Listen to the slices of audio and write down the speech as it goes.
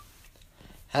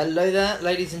Hello there,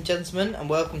 ladies and gentlemen, and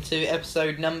welcome to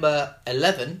episode number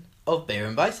 11 of Beer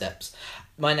and Biceps.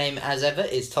 My name, as ever,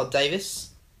 is Todd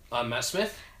Davis. I'm Matt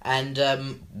Smith. And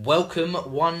welcome,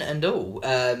 one and all.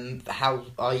 How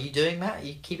are you doing, Matt? Are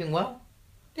you keeping well?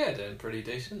 Yeah, doing pretty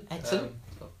decent. Excellent.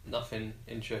 Got nothing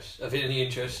of any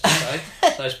interest today.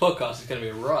 So this podcast is going to be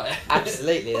a riot.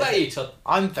 Absolutely. What about you, Todd?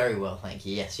 I'm very well, thank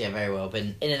you. Yes, very well.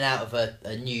 Been in and out of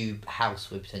a new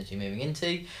house we're potentially moving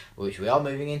into, which we are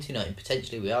moving into, not in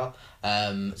potentially, we are.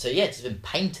 So yeah, it's been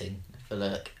painting for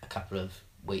like a couple of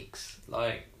weeks.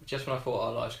 Just when I thought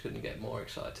our lives couldn't get more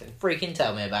exciting. Freaking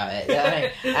tell me about it.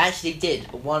 I actually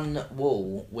did one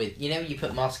wall with, you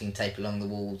put masking tape along the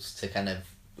walls to kind of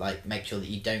like make sure that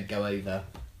you don't go over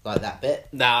like that bit.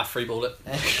 Nah, freeball it.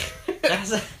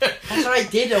 That's what I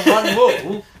did on one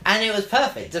wall, and it was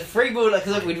perfect. A free ball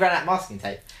because we'd run out of masking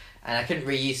tape, and I couldn't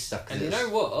reuse stuff. And you know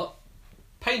what?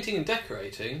 Painting and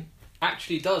decorating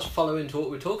actually does follow into what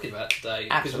we're talking about today.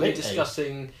 Because we're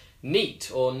discussing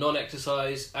NEAT, or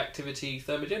non-exercise activity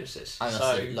thermogenesis. I must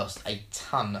have lost a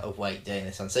ton of weight doing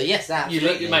this one. So yes,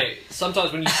 absolutely. Mate,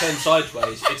 sometimes when you turn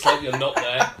sideways, it's like you're not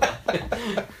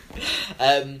there.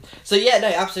 So yeah, no,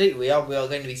 absolutely. We are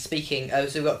going to be speaking. So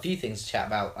we've got a few things to chat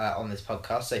about on this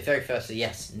podcast. So very firstly,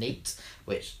 yes, NEAT,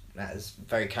 which Matt has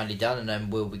very kindly done, and then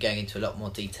we'll be going into a lot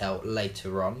more detail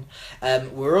later on.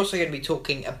 We're also going to be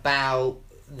talking about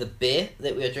the beer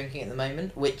that we are drinking at the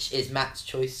moment, which is Matt's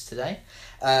choice today.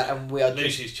 And we are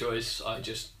Lucy's choice.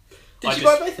 Did she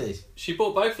buy both of these? She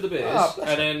bought both of the beers,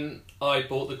 and then I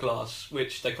bought the glass,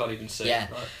 which they can't even see.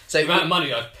 Yeah. Right? So the amount of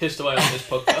money I've pissed away on this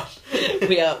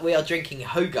podcast. we are drinking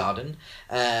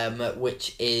Hoegaarden,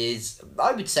 which is,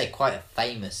 I would say, quite a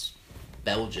famous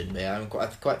Belgian beer.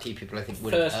 Quite a few people, I think,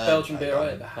 would have heard. First Belgian beer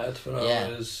I ever had when I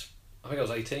think I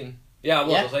was 18. Yeah, I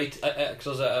was. I was 8 because I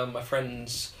was at my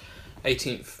friend's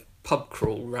 18th pub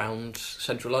crawl round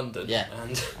central London. Yeah.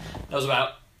 And that was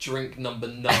about drink number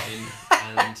 9,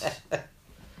 and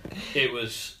it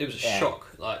was a shock,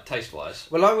 like taste wise.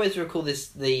 Well, I always recall the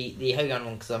Hoegaarden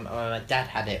one because my dad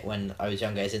had it when I was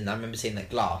younger. I remember seeing that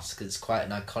glass because it's quite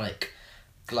an iconic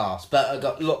glass. But I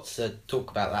got lots to talk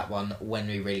about that one when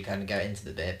we really kind of go into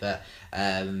the beer. But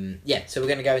so we're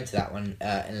going to go into that one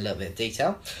in a little bit of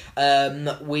detail.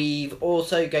 We've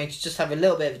also going to just have a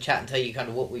little bit of a chat and tell you kind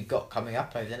of what we've got coming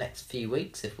up over the next few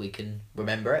weeks, if we can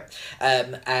remember it.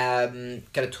 Going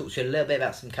to talk to you a little bit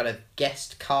about some kind of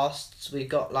guest casts we've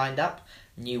got lined up.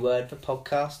 New word for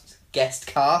podcasts, guest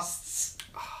casts.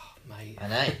 Mate.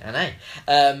 I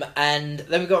know. And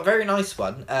then we've got a very nice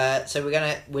one. So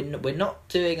we're not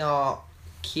doing our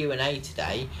Q&A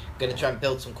today. We're going to try and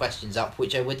build some questions up,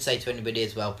 which I would say to anybody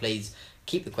as well, please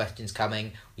keep the questions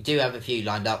coming. We do have a few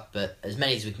lined up, but as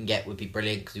many as we can get would be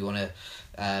brilliant because we want to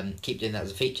keep doing that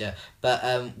as a feature. But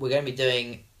we're going to be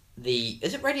doing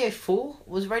is it Radio 4?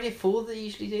 Was Radio 4 that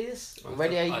usually do this? I don't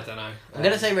know. I'm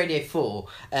going to say Radio 4.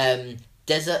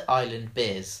 Desert Island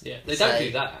beers. Yeah, they don't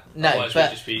do that. No, otherwise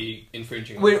but we'd just be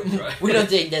infringing on we're copyright. not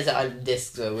doing Desert Island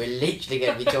discs. We're literally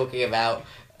going to be talking about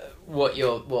what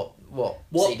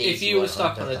CDs if you were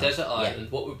stuck on a stuff. desert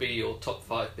island, what would be your top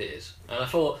 5 beers? And I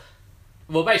thought,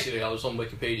 well, basically I was on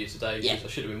Wikipedia today because I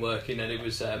should have been working, and it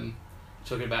was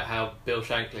talking about how Bill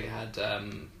Shankly had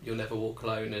You'll Never Walk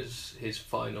Alone as his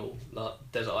final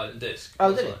desert island disc.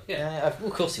 Oh, did he? Yeah.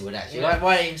 Of course he would, actually. Yeah.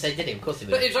 Why didn't he say did he? Of course he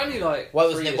would. But it was only like... Why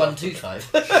wasn't it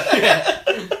 125? Yeah.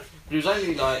 But it was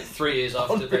only like 3 years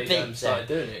after they started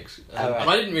doing it. Right. And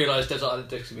I didn't realise Desert Island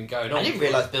Discs had been going on. I didn't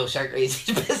realise Bill Shankly is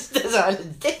his best Desert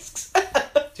Island discs. Do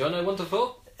you want to know 1 to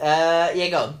 4? Yeah,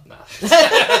 go on. Nah.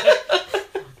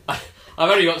 I've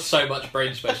only got so much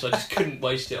brain space, so I just couldn't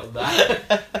waste it on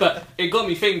that. But it got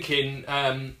me thinking,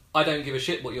 I don't give a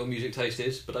shit what your music taste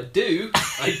is, but I do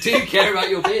care about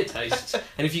your beer tastes.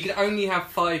 And if you could only have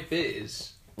 5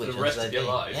 beers for the rest of your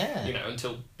life,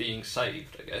 until being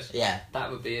saved, I guess. Yeah. That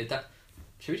would be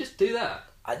Should we just do that?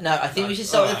 No, I think we should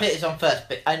start with the fittest on first,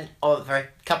 but for a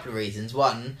couple of reasons.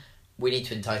 One, we need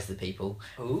to entice the people.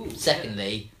 Ooh.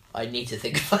 Secondly, I need to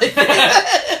think of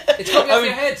It's got me off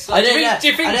your head. So do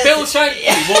you think Bill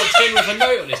Shankly walked in with a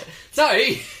note on his head? No,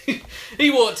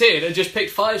 he walked in and just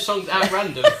picked 5 songs at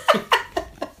random.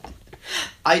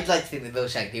 I'd like to think that Bill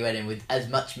Shankly went in with as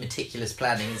much meticulous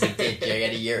planning as he did during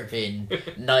any European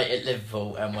night at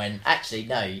Liverpool and went, actually,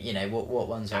 no, what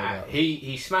ones are we got?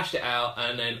 He smashed it out,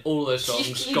 and then all those songs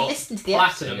Did you got listen to the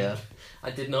platinum. episode?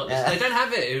 I did not listen. They don't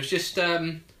have it. It was just...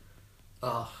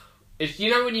 It's,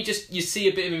 when you see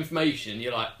a bit of information,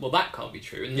 you're like, well, that can't be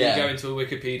true. And then you go into a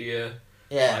Wikipedia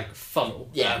funnel.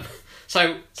 Yeah.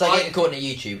 So it's like getting caught in a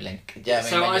YouTube link. Do you know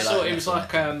what I mean? So I saw it was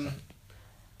like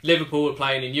Liverpool were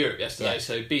playing in Europe yesterday. Yeah.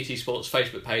 So BT Sports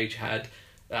Facebook page had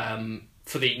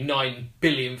for the 9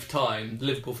 billionth time,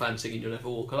 Liverpool fans singing "You'll Never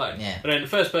Walk Alone." Yeah. And then the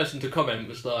first person to comment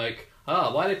was like, why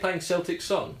are they playing Celtic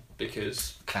song?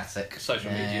 Because classic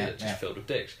social media that's just filled with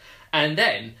dicks. And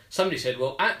then somebody said,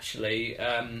 well, actually,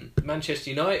 Manchester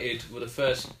United were the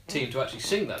first team to actually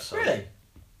sing that song. Really?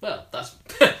 Well, that's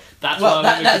that's what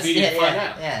I went to Wikipedia to find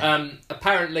out. Yeah.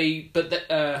 Apparently, but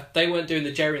they weren't doing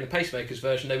the Jerry and the Pacemakers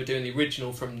version. They were doing the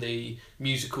original from the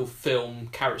musical film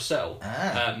Carousel,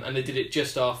 and they did it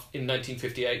just after in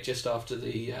 1958, just after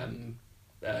the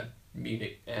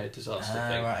Munich disaster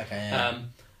thing. Right. Okay. Yeah.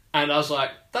 And I was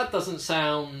like, that doesn't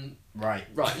sound right.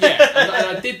 Yeah,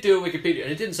 and I did do a Wikipedia,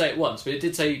 and it didn't say it once, but it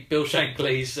did say Bill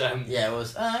Shankly's. Yeah, it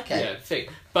was. Okay. Yeah, thing.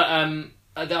 But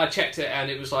I checked it, and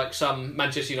it was like some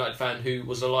Manchester United fan who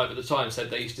was alive at the time said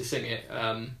they used to sing it.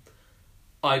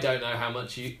 I don't know how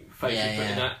much faith you put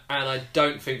in that, and I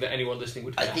don't think that anyone listening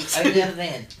would care. The only other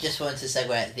thing I just wanted to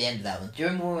segue at the end of that one. Do you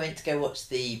remember when we went to go watch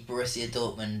the Borussia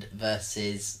Dortmund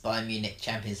versus Bayern Munich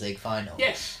Champions League final?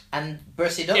 Yes. And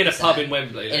Borussia Dortmund in a pub in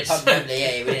Wembley. In a pub in Wembley,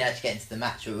 yeah. We didn't actually get into the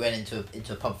match, but we went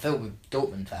into a pub filled with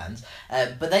Dortmund fans.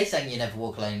 But they sang "You Never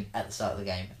Walk Alone" at the start of the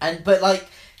game,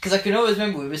 because I can always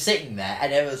remember we were sitting there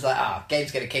and it was like,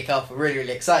 game's going to kick off. We're really,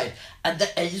 really excited, and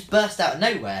it just burst out of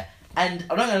nowhere. And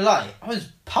I'm not going to lie, I was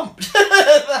pumped for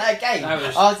that game.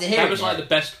 That was like the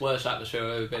best, worst atmosphere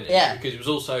I've ever been in. Yeah. Because it was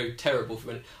also terrible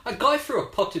for a minute. A guy threw a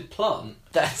potted plant.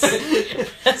 That's everything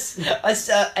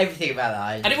about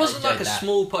that. And it wasn't like a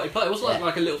small potted plant. It wasn't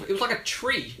like a little. It was like a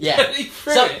tree. Yeah. He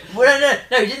threw it. Well,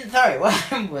 no, he didn't throw it. What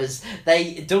happened was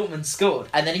Dortmund scored,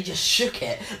 and then he just shook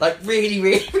it like really,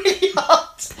 really, really hard.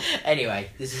 Anyway,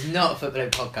 this is not a football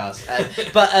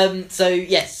podcast. So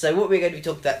yes. So what we're going to be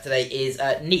talking about today is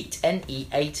NEAT,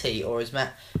 N-E-A-T, or as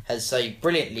Matt has so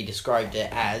brilliantly described it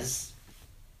as.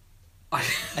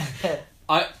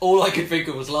 All I could think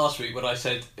of was last week when I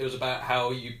said it was about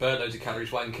how you burn loads of calories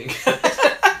wanking.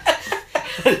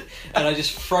 And I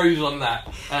just froze on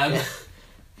that.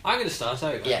 I'm going to start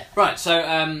over. Yeah. Right, so...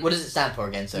 what does it stand for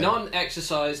again?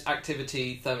 Non-exercise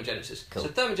activity thermogenesis. Cool. So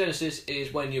thermogenesis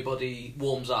is when your body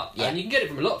warms up. Yeah. And you can get it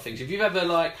from a lot of things. If you've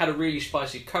ever had a really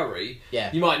spicy curry,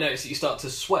 yeah. you might notice that you start to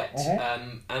sweat.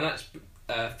 Mm-hmm. And that's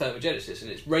thermogenesis, and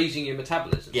it's raising your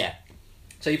metabolism. Yeah.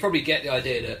 So you probably get the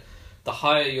idea that the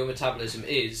higher your metabolism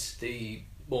is, the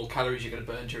more calories you're going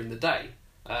to burn during the day.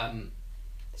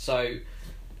 So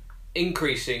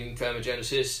increasing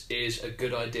thermogenesis is a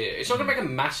good idea. It's not going to make a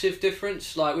massive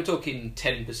difference. Like, we're talking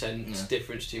 10%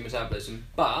 difference to your metabolism,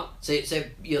 but... So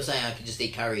you're saying I could just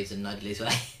eat curries and I'd lose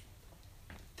weight?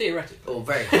 Theoretically. Or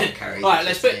very hot curries. Right,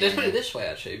 let's put it this way,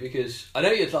 actually, because I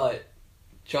know you're like...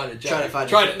 Trying to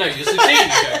find no, you're succeeding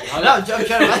joking. I'm trying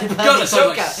to find God, I sound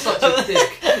like such a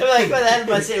dick. Like, why the hell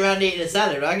am I sitting around eating a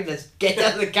salad? I can just get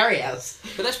out of the curry house.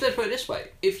 But let's put it this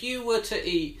way. If you were to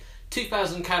eat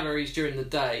 2,000 calories during the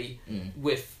day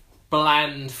with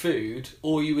bland food,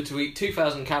 or you were to eat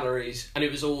 2,000 calories and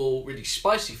it was all really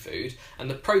spicy food, and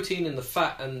the protein and the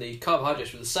fat and the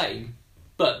carbohydrates were the same,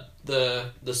 but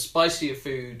the spicier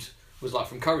food was like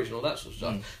from curries and all that sort of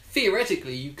stuff,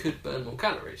 theoretically you could burn more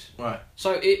calories. Right.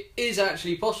 So it is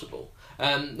actually possible.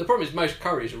 The problem is most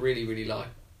curries are really, really like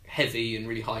heavy and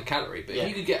really high calorie, but if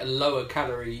you could get a lower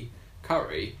calorie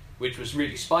curry which was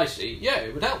really spicy,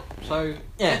 it would help. So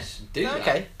yes, do that.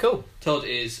 Okay, cool. Todd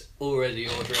is already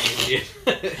ordering Indian.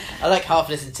 I like half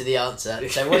listen to the answer.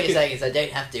 So what you're saying is I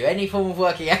don't have to do any form of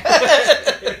working out.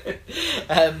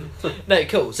 No,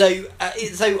 cool. So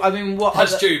I mean, what?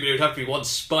 That's true, but it would have to be one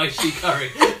spicy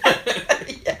curry.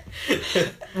 Yeah.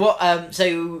 What?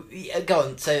 So go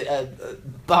on. So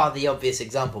bar the obvious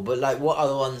example, but like, what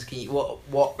other ones can you? What?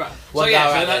 Right. What so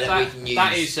that we can use?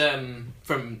 That is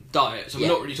from diet. So we're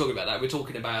not really talking about that. We're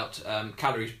talking about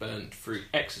calories burnt through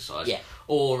exercise. Yeah.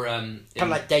 Or kind of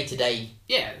like day to day.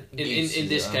 Yeah. In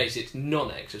this case, it's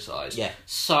non-exercise. Yeah.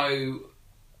 So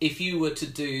if you were to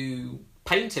do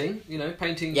painting,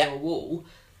 painting your wall,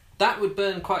 that would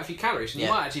burn quite a few calories, and you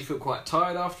might actually feel quite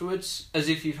tired afterwards, as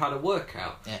if you've had a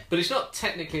workout. Yeah. But it's not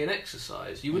technically an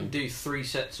exercise. You wouldn't do 3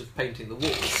 sets of painting the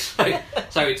walls.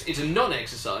 So it's a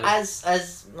non-exercise.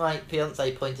 As my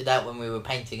fiance pointed out when we were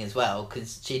painting as well,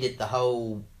 because she did the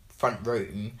whole front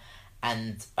room,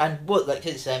 and what like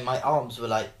to say, my arms were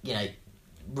like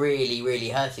really, really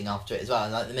hurting after it as well.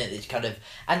 And like the minute that you kind of,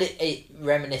 and it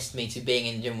reminisced me to being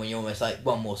in the gym when you're almost like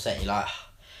one more set, and you're like,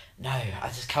 no, I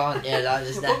just can't. Yeah, I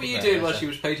just. What were you doing while she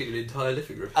was painting an entire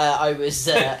living room? I was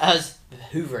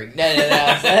hoovering. No.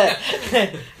 I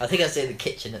think I was in the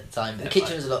kitchen at the time. But the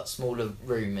kitchen was a lot smaller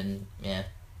room, and it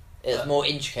was more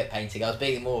intricate painting. I was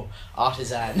being more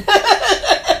artisan.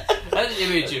 And That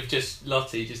image of just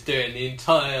Lottie just doing the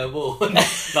entire wall,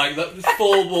 like the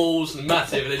 4 walls and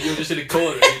massive, and then you're just in a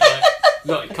corner. And you're like,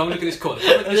 look, come look at this corner. Come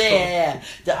look at this corner.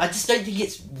 Yeah. I just don't think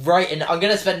it's right, and I'm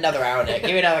going to spend another hour on it.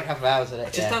 Give me another couple of hours on it. I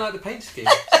just don't like the paint scheme.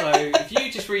 So if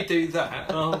you just redo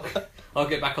that, I'll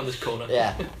get back on this corner.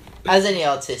 Yeah. As any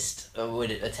artist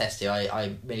would attest to,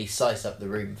 I really sliced up the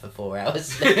room for 4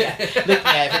 hours, looking at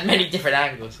it from many different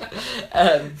angles.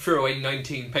 Threw away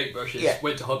 19 paintbrushes, Yeah.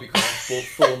 went to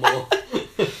Hobbycraft, bought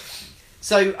 4 more.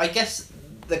 So I guess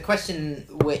the question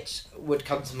which would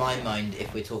come to my mind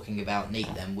if we're talking about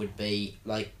neat then would be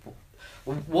like,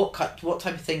 what type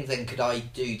of things then could I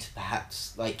do to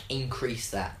perhaps like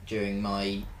increase that during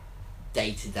my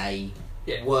day-to-day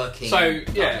working? So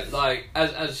like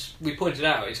as we pointed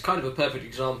out, it's kind of a perfect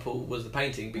example was the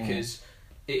painting, because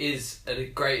it is a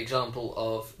great example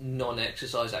of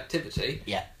non-exercise activity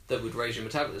that would raise your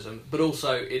metabolism, but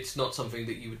also it's not something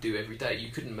that you would do every day. You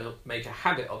couldn't make a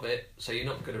habit of it, so you're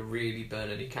not going to really burn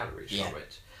any calories from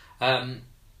it.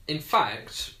 In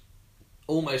fact,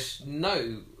 almost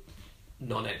no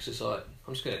non-exercise,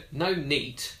 no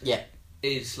NEAT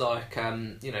is like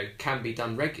can be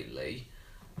done regularly,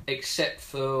 except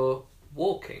for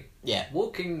walking.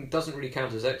 Walking doesn't really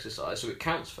count as exercise, so it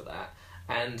counts for that.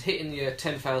 And hitting your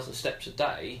 10,000 steps a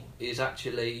day is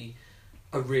actually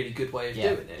a really good way of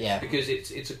doing it, because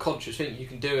it's a conscious thing. You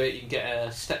can do it. You can get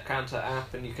a step counter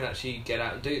app, and you can actually get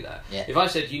out and do that. If I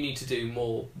said you need to do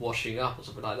more washing up or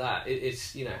something like that,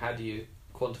 it's how do you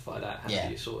quantify that? How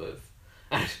do you sort of?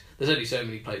 And there's only so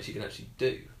many plates you can actually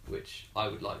do, which I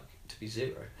would like to be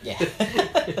 0.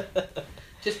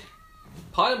 Just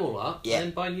pile them all up and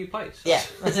then buy new plates.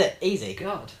 That's it. Easy.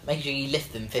 God. Make sure you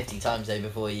lift them 50 times though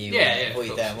before you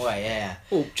throw them away.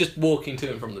 Or just walking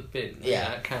to and from the bin.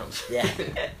 That counts.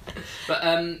 But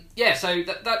so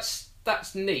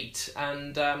that's neat,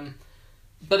 and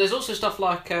but there's also stuff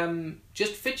like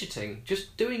just fidgeting,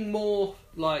 just doing more,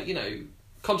 like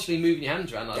constantly moving your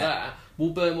hands around like that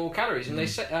will burn more calories. And they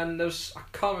say, and there's, I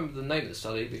can't remember the name of the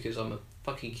study because I'm a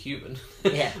fucking human.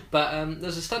 But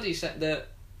there's a study set that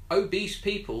obese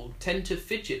people tend to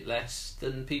fidget less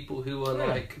than people who are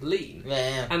like lean.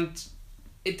 And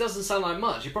it doesn't sound like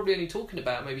much. You're probably only talking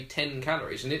about maybe 10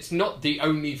 calories, and it's not the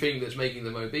only thing that's making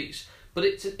them obese, but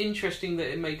it's interesting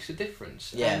that it makes a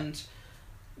difference. And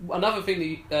another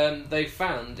thing that they've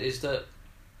found is that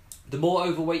the more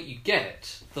overweight you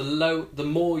get, the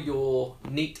more your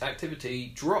NEAT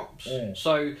activity drops.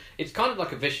 So it's kind of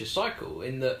like a vicious cycle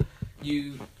in that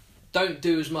you don't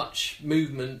do as much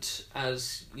movement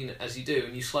as you do,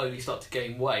 and you slowly start to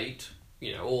gain weight,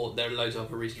 or there are loads of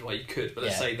other reasons why you could, but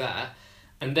let's say that,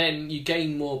 and then you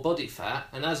gain more body fat,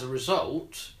 and as a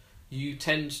result you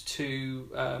tend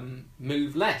to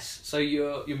move less, so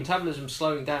your metabolism's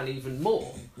slowing down even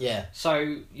more.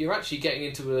 So you're actually getting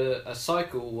into a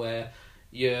cycle where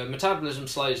your metabolism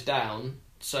slows down,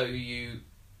 so you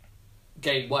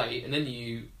gain weight, and then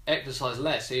you exercise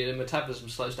less, so your metabolism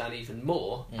slows down even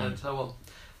more, and so on.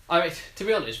 I mean, to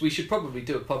be honest, we should probably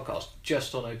do a podcast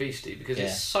just on obesity, because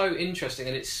it's so interesting,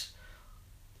 and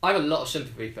I have a lot of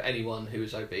sympathy for anyone who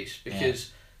is obese,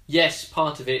 because yes,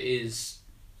 part of it is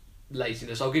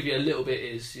laziness. I'll give you a little bit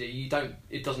is it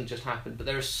doesn't just happen, but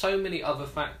there are so many other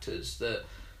factors that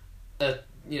a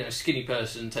skinny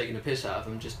person taking a piss out of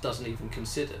them just doesn't even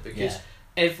consider, because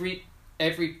every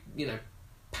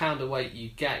pound of weight you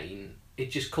gain, it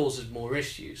just causes more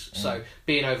issues. So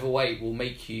being overweight will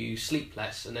make you sleep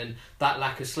less, and then that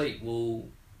lack of sleep will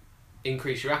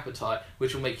increase your appetite,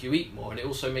 which will make you eat more, and it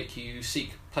also make you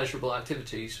seek pleasurable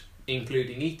activities,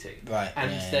 including eating.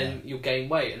 And then you'll gain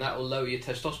weight, and that will lower your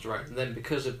testosterone, and then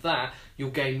because of that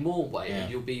you'll gain more weight and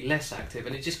you'll be less active,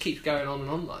 and it just keeps going on and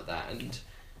on like that. And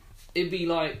it'd be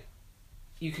like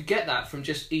you could get that from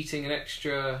just eating an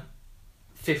extra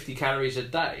 50 calories a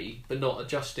day but not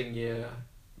adjusting your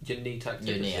NEAT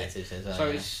activity. So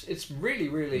it's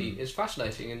really it's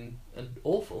fascinating and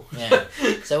awful.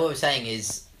 So what we're saying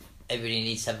is everybody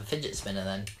needs to have a fidget spinner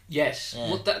then. Yes.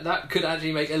 Well, that could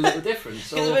actually make a little difference.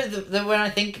 Because when I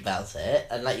think about it,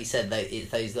 and like you said,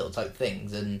 it's those little type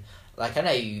things, and like I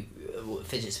know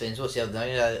fidget spinners. What's the other one?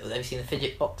 Have you seen the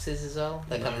fidget boxes as well?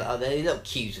 They're kind of they're little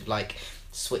cubes with like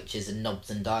switches and knobs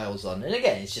and dials on, and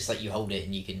again, it's just like you hold it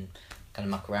and you can kind of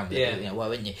muck around with it. Why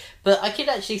wouldn't you? But I could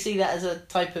actually see that as a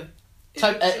type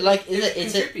like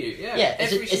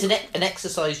it's an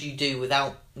exercise you do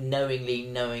without knowing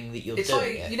that you're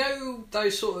doing it. You know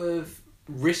those sort of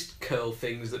wrist curl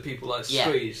things that people like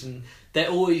squeeze, and they're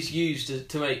always used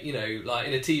to make, like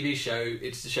in a TV show,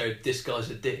 it's to show this guy's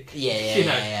a dick.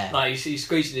 Yeah. Like he's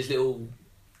squeezing his little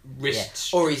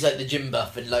wrists. Or he's like the gym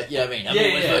buff and like, you know what I mean? I'm Yeah,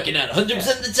 always yeah. working out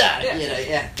 100% of the time. Yeah. You know,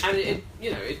 yeah.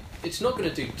 And it's not going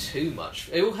to do too much.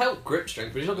 It will help grip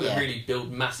strength, but it's not going to really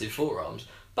build massive forearms.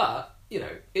 But,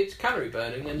 it's calorie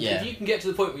burning, and if you can get to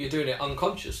the point where you're doing it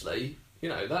unconsciously,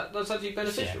 that's actually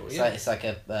beneficial. It's like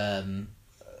a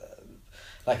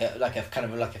like a kind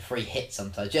of like a free hit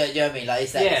sometimes. Do you know what I mean? Like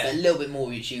it's a little bit more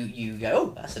which you go,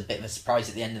 oh, that's a bit of a surprise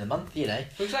at the end of the month.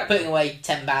 Exactly. Putting away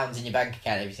 £10 in your bank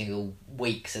account every single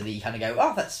week, so that you kind of go,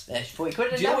 oh, that's £40.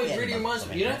 Do you know what it really reminds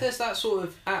me? There's that sort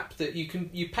of app that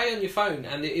you pay on your phone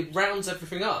and it rounds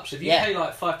everything up. So if you pay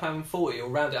like £5.40, you'll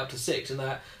round it up to 6, and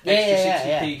that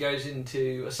extra 60p goes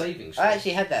into a savings. I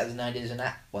actually had that as an idea as an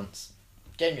app once.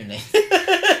 Genuinely.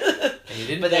 And you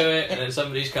didn't do it, and then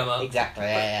somebody's come up. Exactly,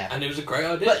 And it was a great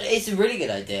idea. But it's a really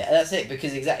good idea, and that's it,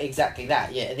 because exactly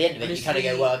that. Yeah, at the end of it, you kind of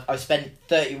go, well, I've spent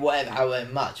 30 whatever,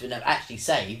 however much, but I've actually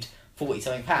saved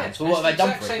 £40-something. Well, what have I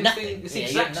done for it? Nothing. It's the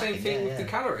exact same thing with the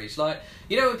calories. Like,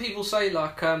 when people say,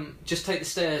 like, just take the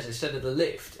stairs instead of the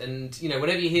lift, and,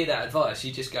 whenever you hear that advice,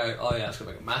 you just go, oh yeah, that's going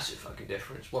to make a massive fucking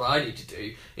difference. What I need to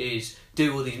do is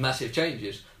do all these massive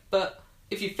changes. But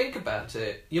if you think about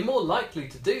it, you're more likely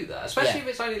to do that, especially if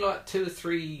it's only like 2 or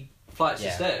 3 flights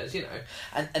of stairs,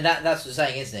 And that's what I'm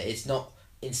saying, isn't it? It's not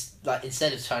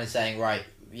instead of trying to saying, right,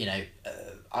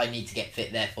 I need to get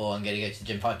fit, therefore I'm going to go to the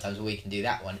gym 5 times a week and do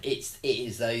that one. It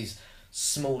is those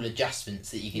small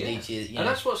adjustments that you can do to And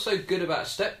that's what's so good about a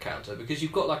step counter, because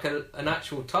you've got like an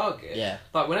actual target. Yeah.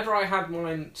 Like whenever I had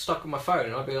mine stuck on my phone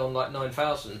and I'd be on like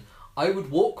 9,000, I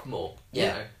would walk more.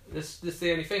 That's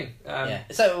the only thing.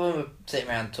 So when we're sitting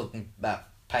around talking about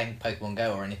playing Pokemon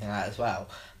Go or anything like that as well,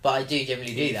 but I do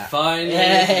generally do that. Finally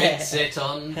admits it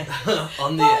on the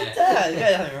air.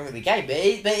 There's nothing wrong with the game, but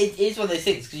it is one of those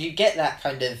things, because you get that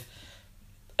kind of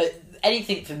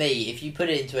anything for me. If you put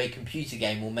it into a computer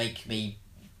game, will make me.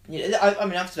 I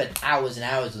mean, I've spent hours and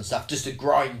hours on stuff just to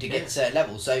grind to get to certain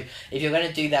levels. So if you're going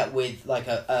to do that with like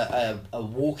a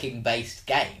walking based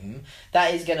game,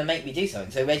 that is going to make me do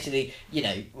something. So basically,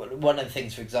 one of the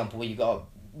things, for example, where you got to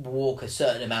walk a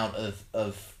certain amount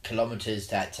of kilometers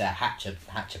to hatch a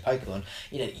Pokemon,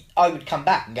 I would come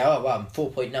back and go, oh well, I'm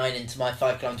 4.9 into my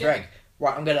 5 kilometer egg.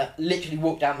 Right, I'm going to literally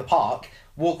walk down the park,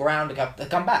 walk around and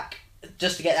come back.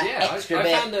 Just to get that extra bit.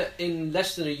 I found that in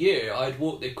less than a year, I'd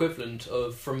walked the equivalent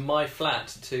of from my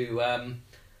flat to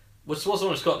what's the one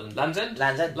in Scotland? Land's End.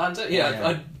 Yeah,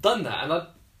 I'd done that, and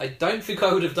I don't think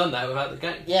I would have done that without the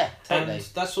game. Yeah, totally. And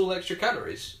that's all extra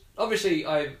calories. Obviously,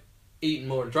 I've eaten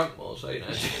more and drunk more, so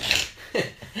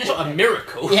it's not a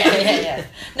miracle. Yeah.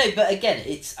 No, but again,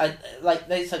 it's like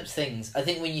those types of things. I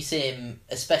think when you see him,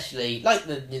 especially like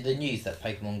the news that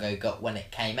Pokemon Go got when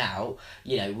it came out,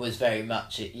 was very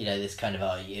much this kind of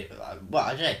well,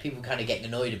 I don't know, people kind of getting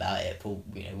annoyed about it for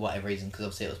whatever reason, because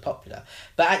obviously it was popular.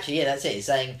 But actually, that's it. It's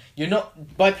saying you're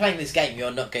not, by playing this game,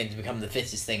 you're not going to become the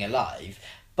fittest thing alive,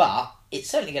 but it's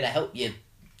certainly going to help you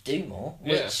do more,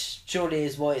 which surely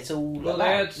is what it's all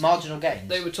about. Marginal gains.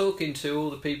 They were talking to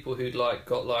all the people who'd got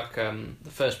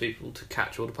the first people to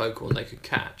catch all the Pokemon they could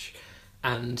catch,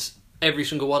 and every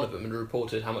single one of them had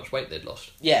reported how much weight they'd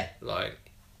lost. Yeah.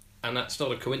 And that's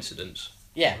not a coincidence.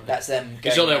 Yeah, that's them.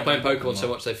 It's not they were playing Pokemon so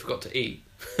much they forgot to eat.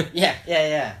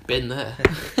 Yeah. Been there.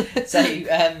 So, so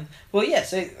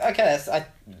okay, that's a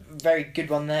very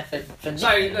good one there for Nick.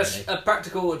 So that's a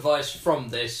practical advice from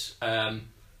this.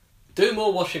 Do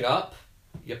more washing up.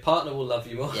 Your partner will love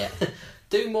you more. Yeah.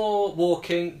 Do more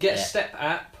walking. Get a step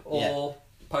app or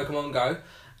Pokemon Go,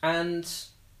 and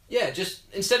just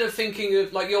instead of thinking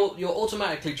of you'll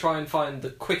automatically try and find the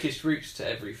quickest routes to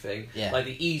everything, like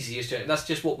the easiest. That's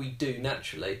just what we do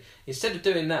naturally. Instead of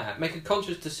doing that, make a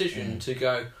conscious decision to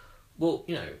go, well,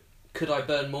 could I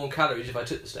burn more calories if I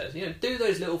took the stairs? Do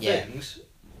those little things.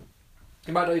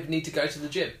 You might not even need to go to the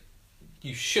gym.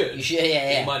 You should.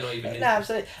 Yeah. You might not even. No,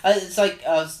 absolutely. It's like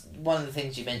one of the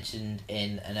things you mentioned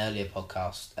in an earlier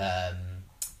podcast,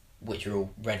 which are all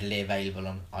readily available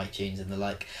on iTunes and the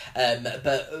like.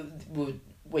 But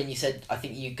when you said, I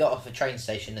think you got off a train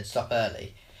station and stop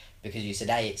early, because you said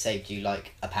it saved you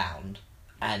like £1,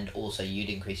 and also you'd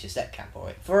increase your step count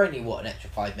for only an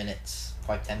extra 5 minutes,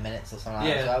 5-10 minutes or something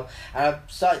like that as well. And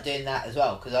I've started doing that as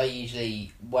well, because I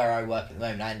usually, where I work at the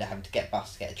moment, I end up having to get a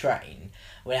bus to get a train.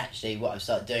 When actually what I've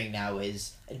started doing now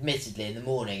is, admittedly in the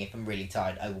morning, if I'm really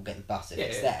tired, I will get the bus if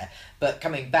it's there. But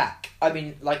coming back, I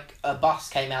mean, like, a bus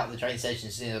came out of the train station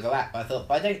as soon as I go back, but I thought,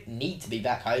 but I don't need to be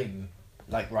back home,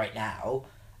 right now.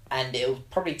 And it'll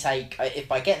probably take, if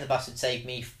by getting the bus would save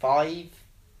me 5,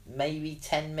 maybe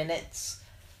 10 minutes.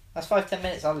 That's 5-10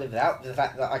 minutes I'll live without. The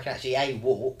fact that I can actually,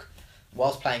 walk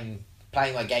whilst playing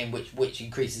playing my game, which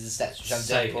increases the steps, which I'm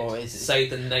doing for. Say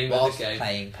the name whilst of the game.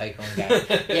 Playing Pokemon Go.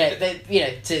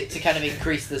 Yeah, to kind of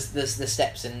increase the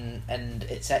steps and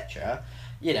etc.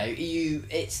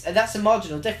 That's a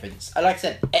marginal difference. Like I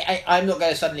said, I'm not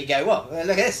going to suddenly go, well, look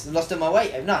at this, I've lost all my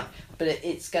weight overnight. But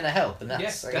it's going to help, and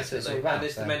that's I guess what it's all about. And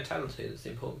it's the mentality that's the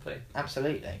important thing.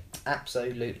 Absolutely.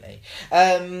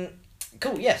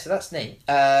 Cool. Yeah. So that's neat.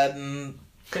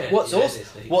 What's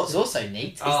also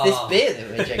neat is this beer that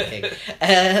we're drinking.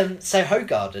 So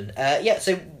Hoegaarden.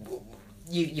 So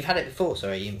you've had it before.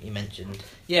 Sorry, you mentioned.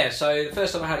 Yeah. So the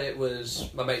first time I had it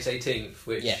was my mate's 18th,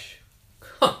 which. Yeah.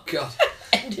 Oh God.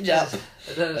 Ended up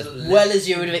as well as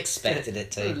you would have expected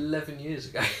it to. 11 years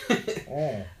ago.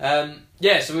 Oh.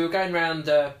 So we were going around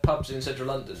pubs in central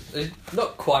London. It's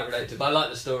not quite related, but I like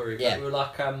the story. But we were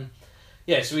like,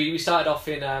 so we started off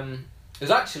in, it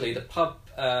was actually the pub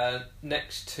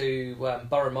next to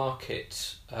Borough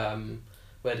Market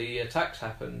where the attacks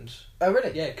happened. Oh,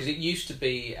 really? Yeah, because it used to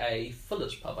be a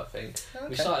Fuller's pub, I think. Okay.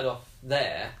 We started off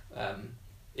there.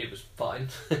 It was fine.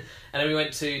 And then we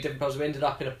went to different pubs. We ended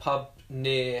up in a pub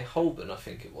near Holborn, I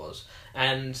think it was.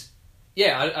 And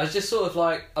I was just sort of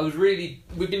like,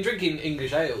 we'd been drinking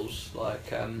English ales,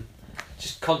 like,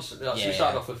 just constantly. Like, so we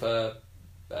started off with like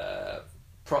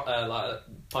a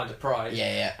pint of Pride.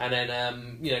 Yeah. And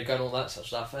then, going all that sort of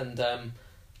stuff. And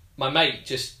my mate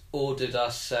just ordered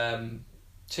us 2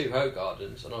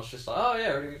 Hoegaardens, and I was just like, oh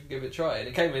yeah, we're going to give it a try. And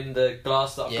it came in the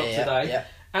glass that I've got today. Yeah.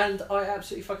 And I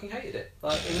absolutely fucking hated it.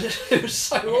 Like, it was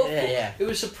so awful. Yeah. It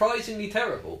was surprisingly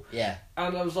terrible. Yeah.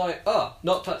 And I was like,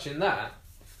 not touching that.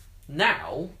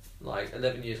 Now, like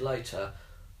 11 years later,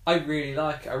 I really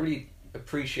like it. I really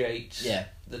appreciate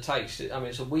the taste. I mean,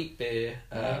 it's a wheat beer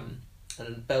and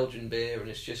a Belgian beer, and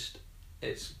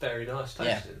it's very nice tasting.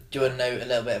 Yeah. Do you want to know a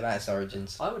little bit about its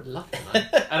origins? I would love to know.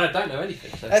 And I don't know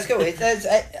anything. So. That's cool.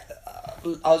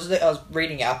 I was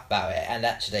reading up about it, and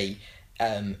actually...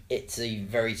 it's a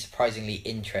very surprisingly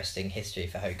interesting history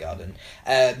for Hoegaarden.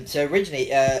 So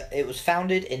originally, it was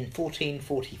founded in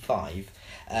 1445,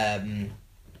 and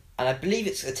I believe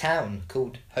it's a town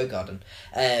called Hoegaarden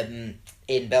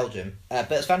in Belgium.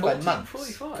 But it's founded by monks.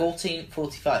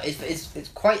 1445. It's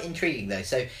quite intriguing though.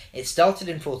 So it started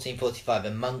in 1445,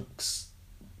 and monks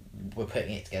were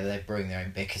putting it together. They're brewing their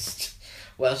own beer. Cause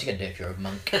what else are you going to do if you're a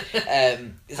monk?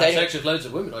 Have sex with loads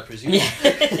of women, I presume. Yeah.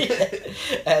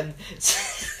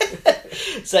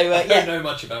 I don't know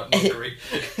much about monkery.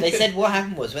 They said what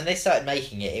happened was when they started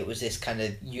making it, it was this kind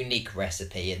of unique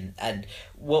recipe, and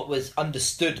what was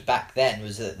understood back then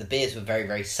was that the beers were very,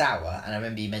 very sour. And I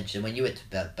remember you mentioned when you went to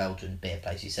the Belgian beer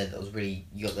place, you said that was really,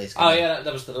 you got those. That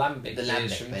was the Lambic. The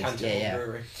Lambic from Canterbury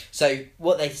Brewery. So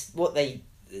what they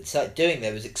started doing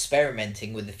there was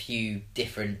experimenting with a few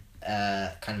different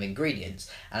kind of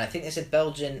ingredients, and I think they said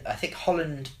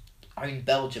Holland owned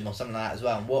Belgium or something like that as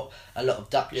well. And what a lot of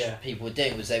Dutch people were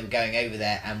doing was they were going over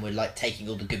there and were like taking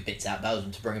all the good bits out of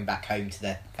Belgium to bring them back home to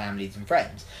their families and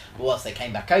friends. But whilst they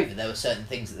came back over, there were certain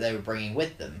things that they were bringing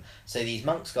with them. So these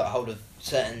monks got hold of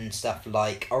certain stuff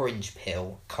like orange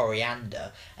peel,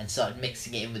 coriander, and started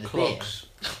mixing it in with the beer.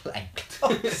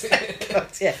 Clogs,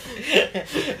 yeah.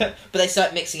 But they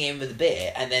started mixing it in with the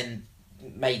beer, and then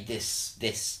made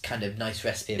this kind of nice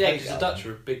recipe of because the Dutch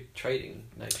were a big trading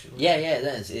nation.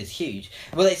 It's huge.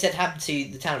 Well, they said happened to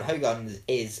the town of Hoegaarden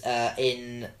is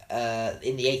in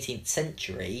the 18th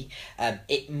century.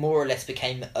 It more or less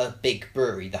became a big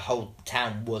brewery. The whole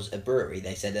town was a brewery.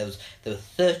 They said there were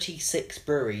 36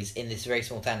 breweries in this very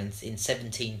small town in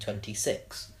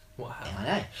 1726. Wow.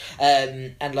 Yeah, I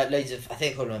know. And like loads of, I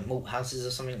think they called them malt houses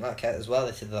or something like that as well.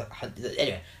 They said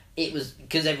anyway. It was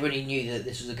because everybody knew that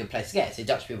this was a good place to get. So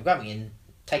Dutch people were coming in,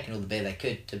 taking all the beer they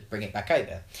could to bring it back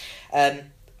over.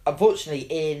 Unfortunately,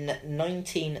 in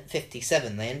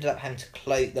 1957, they ended up having to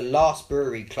close. The last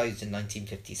brewery closed in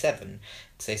 1957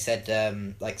 because they said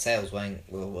sales weren't.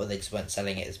 Well, they just weren't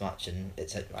selling it as much, and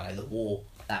it's the war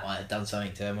that might have done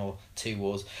something to them, or 2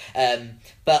 wars.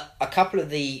 But a couple of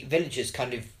the villagers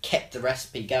kind of kept the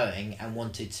recipe going and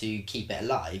wanted to keep it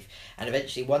alive. And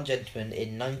eventually one gentleman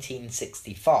in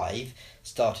 1965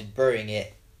 started brewing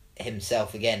it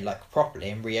himself again, like properly,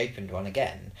 and reopened one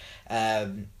again.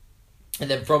 And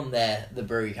then from there, the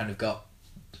brewery kind of got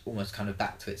almost kind of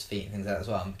back to its feet and things like that as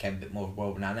well, and became a bit more of a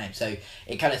world-renowned name. So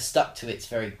it kind of stuck to its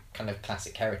very kind of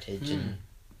classic heritage, and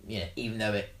even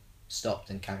though it stopped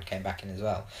and kind of came back in as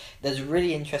well. There's a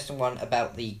really interesting one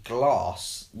about the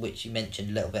glass, which you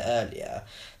mentioned a little bit earlier.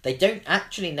 They don't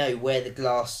actually know where the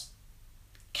glass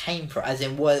came from, as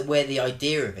in where the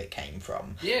idea of it came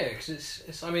from. Yeah, because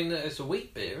it's a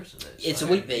wheat beer, isn't it? It's a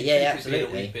wheat beer, yeah,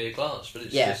 absolutely. A wheat beer glass, but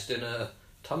it's just in a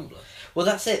tumbler. Well,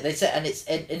 that's it. They said,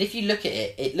 and if you look at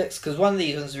it, it looks, because one of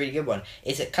these ones is a really good one.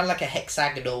 It's kind of like a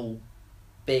hexagonal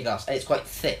beer glass, and it's quite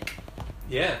thick.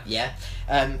 Yeah. Yeah.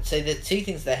 So the two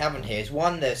things they have on here is,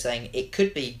 one, they're saying it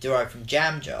could be derived from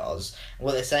jam jars. And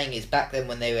what they're saying is, back then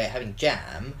when they were having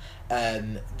jam,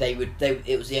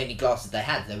 it was the only glasses they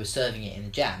had. They were serving it in the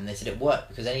jam, and they said it worked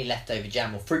because any leftover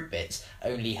jam or fruit bits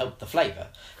only helped the flavour.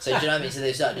 So do you know what I mean? So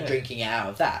they started drinking it out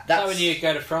of that. That's like when you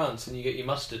go to France and you get your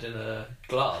mustard in a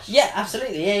glass. Yeah,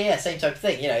 absolutely. Yeah, same type of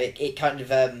thing. You know, it kind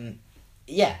of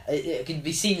it can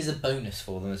be seen as a bonus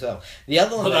for them as well. The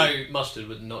other one, although mustard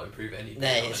would not improve anything.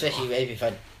 No, especially maybe if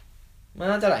I. Well,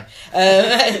 I don't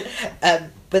know.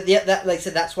 But like I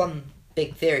said, that's one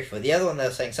big theory for it. The other one, they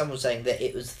were saying, someone was saying that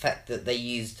it was the fact that they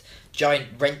used giant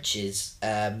wrenches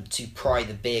to pry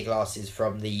the beer glasses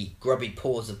from the grubby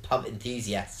paws of pub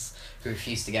enthusiasts who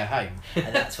refused to go home,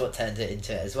 and that's what turned it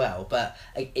into it as well. But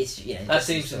it's that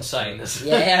seems insane.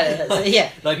 Yeah.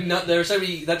 Like there are so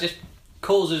many that just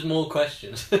causes more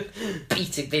questions.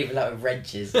 Beating people out with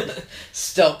wrenches.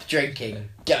 Stop drinking.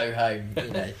 Go home.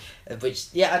 Which,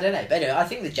 I don't know. But anyway, I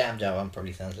think the jam jar one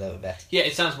probably sounds a little bit better. Yeah,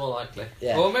 it sounds more likely.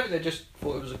 Yeah. Well, maybe they just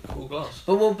thought it was a cool glass.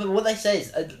 But what they say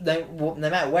is, no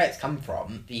matter where it's come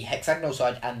from, the hexagonal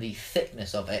side and the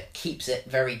thickness of it keeps it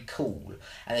very cool.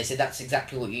 And they said that's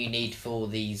exactly what you need for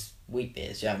these wheat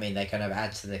beers. You know what I mean? They kind of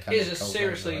add to the kind of. It is a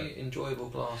seriously enjoyable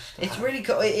glass. It's really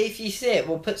cool. If you see it,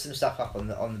 we'll put some stuff up on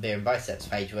the Beer and Biceps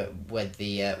page with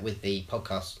the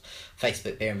podcast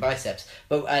Facebook Beer and Biceps,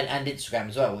 but and Instagram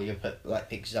as well, where you'll put like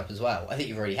pictures up as well. I think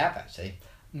you already have actually.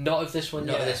 Not of this one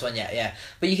yet. Not of this one yet, yeah.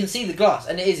 But you can see the glass,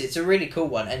 and it's a really cool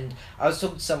one. And I was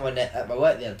talking to someone at my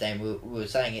work the other day, and we were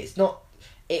saying it's not.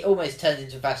 It almost turns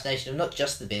into a fascination of not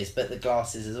just the beers, but the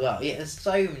glasses as well. Yeah, there's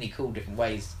so many cool different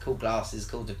ways, cool glasses,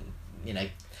 cool different.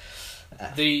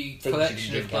 The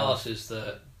collection of glasses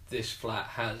that this flat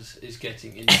has is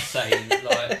getting insane.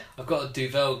 Like, I've got a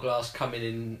Duvel glass coming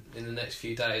in the next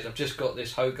few days. I've just got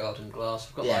this Hoegaarden glass.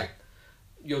 I've got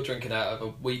you're drinking out of a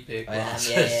wheat beer glass.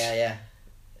 Yeah.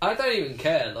 I don't even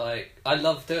care. Like, I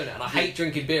love doing it, and I hate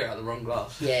drinking beer out of the wrong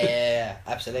glass. Yeah,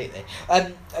 absolutely.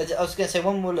 I was going to say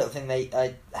one more little thing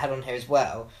I had on here as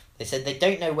well. They said they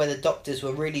don't know whether doctors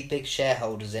were really big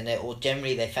shareholders in it, or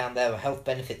generally they found there were health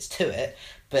benefits to it,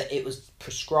 but it was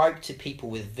prescribed to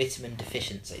people with vitamin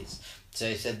deficiencies. So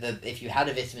they said that if you had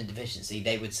a vitamin deficiency,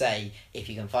 they would say, if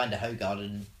you can find a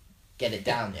Hoegaarden, get it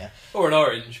down, yeah. Or an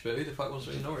orange, but who the fuck wants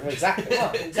to eat an orange?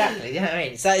 Well, exactly. You know what I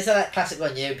mean? So it's that classic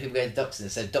one, people go to the doctor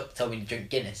and say, doctor told me to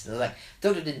drink Guinness. And they're like,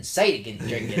 doctor didn't say to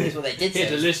drink Guinness. What they did say he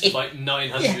had a list of like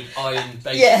 900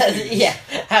 iron-based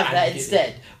have that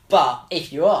instead. But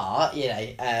if you are,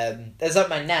 there's like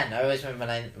my nan. I always remember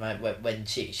when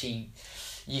she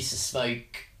used to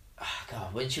smoke. Oh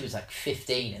God, when she was like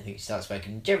 15, I think she started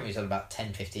smoking. Generally, it was on about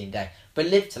 10-15 a day, but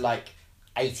lived to like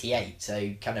 88.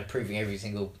 So kind of proving every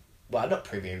single. Well, not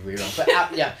proving every wrong, but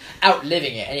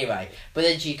outliving it anyway. But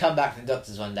then she come back from the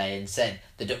doctors one day and said,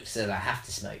 the doctor said I have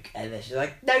to smoke. And then she's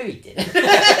like, no, he didn't.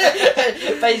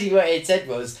 Basically what it said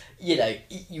was,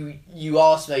 you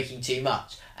are smoking too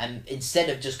much. And instead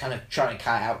of just kind of trying to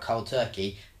cut out cold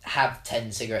turkey, have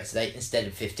 10 cigarettes a day instead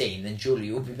of 15, then surely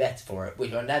you'll be better for it.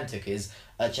 Which my nan took as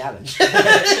a challenge.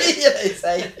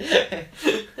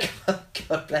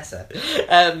 God bless her.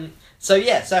 So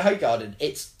Hoegaarden,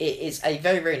 it is a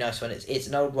very, very nice one. It's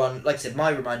an old one. Like I said, my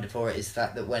reminder for it is the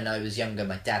fact that when I was younger,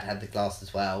 my dad had the glass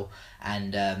as well,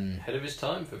 and ahead of his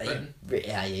time for Britain.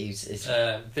 He's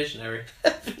visionary.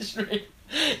 Visionary.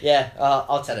 Yeah,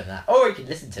 I'll tell him that, or he can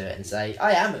listen to it and say,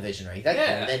 "I am a visionary." Thank you.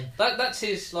 And then that's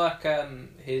his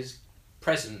his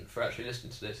present for actually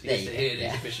listening to this. He gets to hear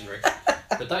that he's a visionary,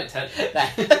 but don't tell him.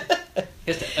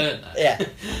 He has to earn that.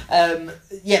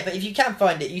 But if you can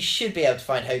find it, you should be able to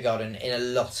find Hoegaarden in a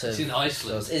lot of. It's in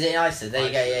Iceland. Is it in Iceland? There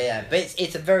you go. Yeah. But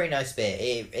it's a very nice beer.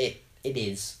 It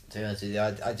is. To be honest with you,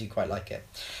 I do quite like it.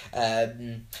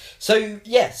 So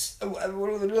yes, where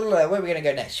are we going to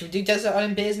go next? Should we do desert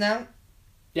island beers now?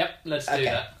 Yep, let's do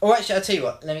that. Or actually, I'll tell you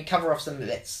what. Let me cover off some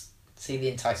bits. See the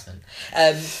enticement.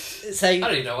 I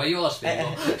don't even know why you asked me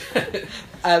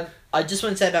anymore. I just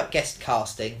want to say about guest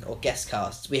casting or guest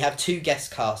casts. We have 2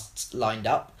 guest casts lined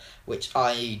up, which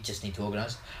I just need to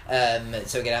organise. So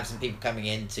we're going to have some people coming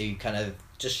in to kind of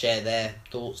just share their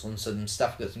thoughts on some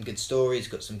stuff. We've got some good stories,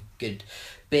 got some good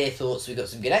beer thoughts, we've got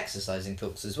some good exercising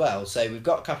thoughts as well. So we've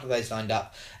got a couple of those lined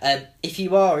up. If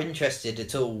you are interested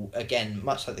at all, again,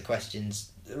 much like the questions,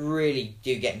 really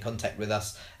do get in contact with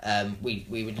us. We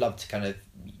would love to kind of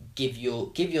give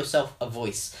yourself a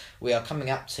voice. We are coming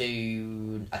up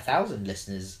to 1,000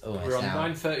 listeners almost We're on now.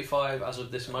 935 as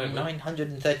of this moment.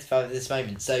 935 at this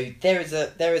moment. So there is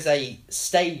a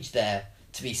stage there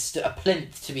to be a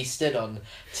plinth to be stood on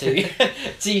to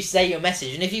to say your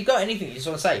message. And if you've got anything you just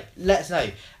want to say, let us know.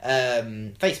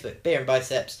 Facebook, Beer and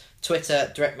Biceps.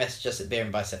 Twitter, direct message us at Beer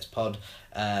and Biceps Pod.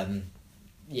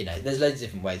 There's loads of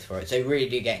different ways for it. So really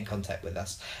do get in contact with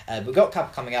us. We've got a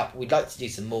couple coming up. We'd like to do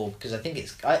some more because I think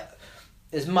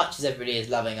as much as everybody is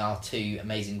loving our two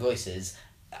amazing voices,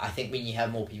 I think when you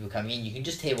have more people coming in, you can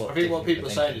just hear what. I think what people are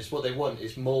saying is what they want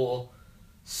is more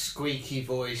squeaky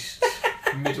voiced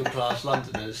middle class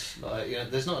Londoners.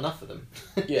 There's not enough of them.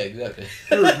 Yeah, exactly.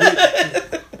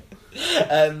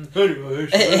 Anyway,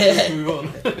 let's move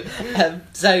on.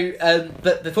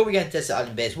 But before we go into Desert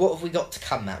Island Beers, what have we got to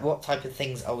come, Matt? What type of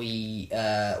things are we?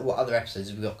 What other episodes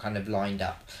have we got kind of lined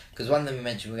up? Because one of them we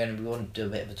mentioned we want to do a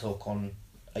bit of a talk on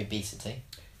obesity.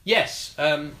 Yes.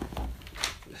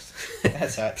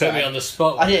 That's right. Put me on the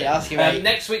spot. I didn't ask you.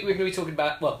 Next week we're going to be talking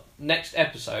about next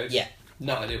episode. Yeah.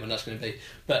 No idea when that's going to be,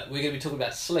 but we're going to be talking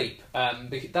about sleep.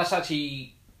 Because that's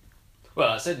actually. Well,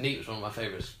 I said NEAT was one of my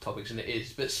favourite topics, and it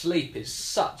is, but sleep is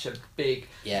such a big,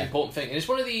 important thing. And it's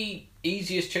one of the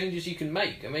easiest changes you can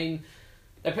make. I mean,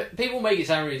 people make it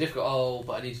sound really difficult, oh,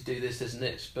 but I need to do this, this and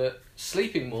this, but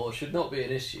sleeping more should not be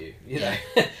an issue, you know?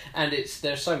 And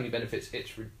there's so many benefits,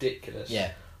 it's ridiculous.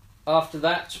 Yeah. After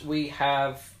that, we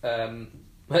have,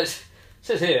 it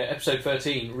says here, episode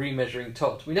 13, remeasuring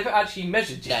Todd. We never actually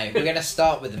measured you. No, we're going to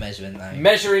start with the measurement though.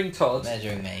 Measuring Todd.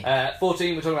 Measuring me.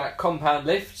 14, we're talking about compound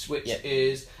lifts, which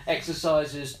is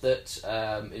exercises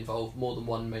that involve more than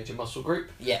one major muscle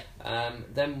group. Yeah.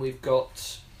 Then we've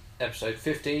got episode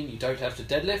 15, you don't have to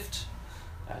deadlift.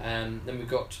 Then we've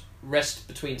got rest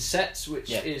between sets,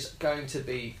 which is going to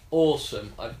be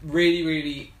awesome. A really,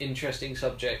 really interesting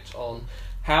subject on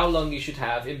how long you should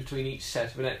have in between each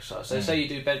set of an exercise. So say you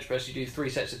do bench press, you do 3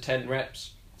 sets of 10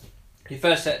 reps. Your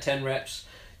first set 10 reps,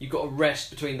 you've got a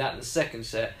rest between that and the second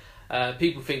set.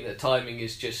 People think that timing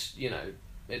is just,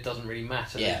 it doesn't really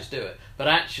matter, they just do it. But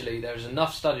actually, there's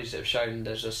enough studies that have shown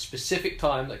there's a specific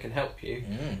time that can help you.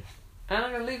 And I'm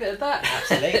going to leave it at that.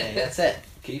 Absolutely, that's it.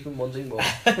 Keep them wanting more.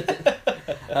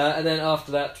 And then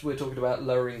after that, we're talking about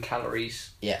lowering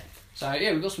calories. Yeah. So,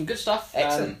 we've got some good stuff.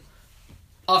 Excellent.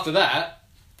 After that,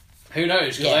 who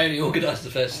knows? Because I only organised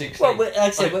the first 16. Well, like I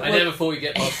said, I never thought we'd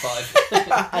get past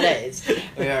 5. I know,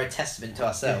 we are a testament to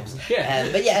ourselves. Yeah.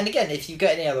 And again, if you've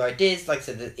got any other ideas, like I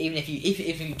said, that even if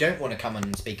you don't want to come on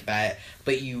and speak about it,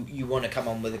 but you want to come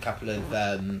on with a couple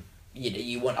of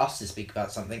you want us to speak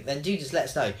about something, then do just let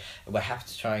us know. We're happy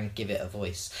to try and give it a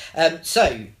voice. Who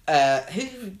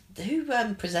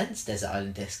presents Desert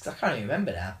Island Discs? I can't even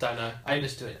remember now. Don't know. I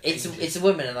listened to it. It's a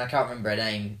woman and I can't remember her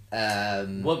name.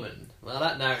 Woman? Well,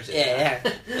 that narrows it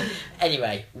down.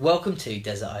 Anyway, welcome to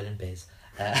Desert Island Beers.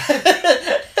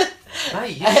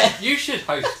 Hey, you should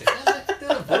host it.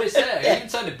 There's a voice there. It even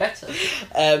sounded better.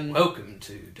 Welcome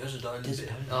to Desert Island Beers.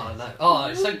 Oh, no. Oh,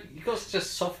 it's so, you've got such a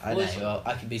soft voice. I know, well,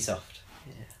 I can be soft.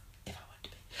 If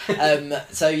I want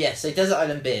to be. So Desert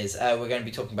Island Beers, we're going to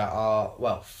be talking about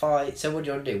our, 5. So what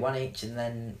do you want to do? One each and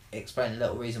then explain a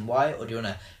little reason why? Or do you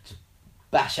want to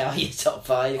bash out your top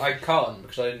 5? I can't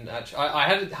because I didn't actually. I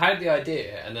had the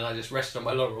idea and then I just rested on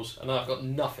my laurels and I've got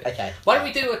nothing. Okay. Why don't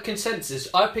we do a consensus?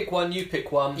 I pick one, you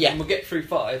pick one, and we'll get through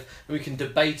 5 and we can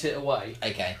debate it away.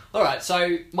 Okay. Alright,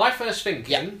 so my first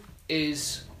thinking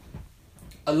is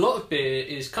a lot of beer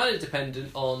is kind of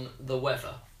dependent on the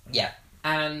weather. Yeah.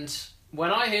 And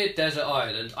when I hear desert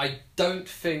island, I don't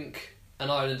think an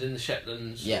island in the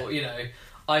Shetlands or,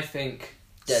 I think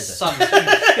desert.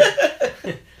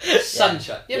 Sunshine.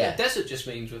 Sunshine. Yeah, but desert just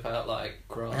means without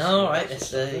grass. Alright,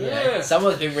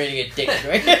 someone's been reading a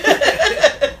dictionary.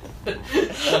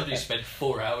 Somebody spent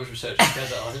 4 hours researching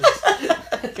desert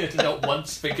islands. Not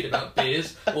once thinking about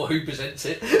beers or who presents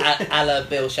it. A la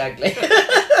Bill Shagley.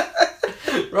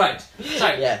 Right.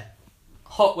 So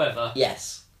hot weather.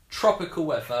 Yes. Tropical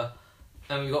weather.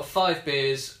 And we've got 5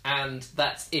 beers, and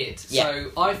that's it. Yeah.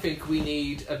 So I think we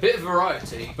need a bit of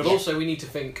variety, but also we need to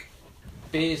think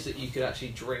beers that you could actually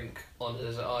drink on a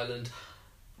desert island.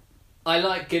 I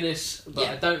like Guinness, but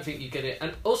I don't think you get it.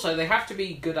 And also, they have to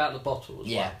be good out of the bottle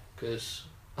as well. Because,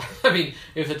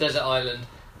 if a desert island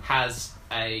has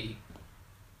a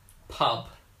pub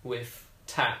with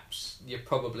taps, you're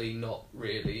probably not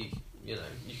really, you can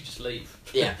just leave.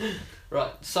 Yeah.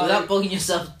 Right, so... Without bogging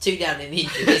yourself too down in the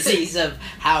intricacies of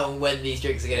how and when these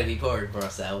drinks are going to be pouring for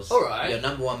ourselves. Alright. Your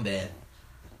number 1 beer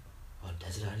on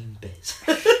Desert Island Beers.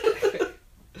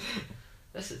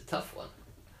 This is a tough one.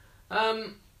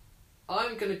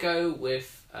 I'm going to go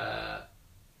with...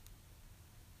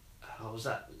 what was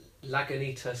that?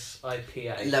 Lagunitas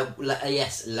IPA.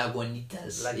 Yes,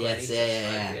 Lagunitas. Lagunitas Yes,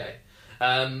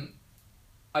 yeah.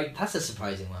 That's a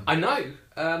surprising one. I know.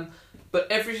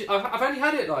 But I've only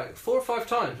had it like 4 or 5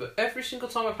 times, but every single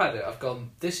time I've had it, I've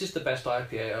gone, this is the best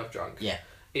IPA I've drunk. Yeah.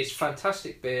 It's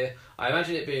fantastic beer. I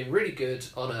imagine it being really good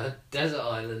on a desert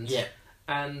island. Yeah.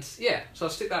 And yeah, so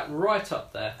I'll stick that right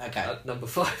up there. Okay. At number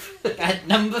 5. At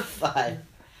number 5.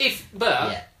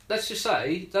 Let's just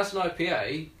say, that's an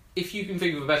IPA. If you can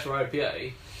think of a better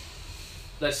IPA,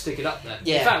 let's stick it up there.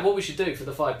 Yeah. In fact, what we should do for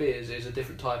the 5 beers is a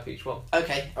different type each one.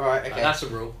 Okay, alright, okay. That's a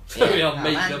rule.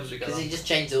 Because he just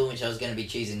changed the one which I was going to be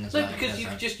choosing as well. No, because you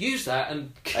could just use that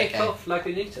and kick off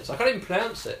Lagunitas. I can't even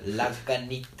pronounce it.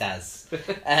 Lagunitas.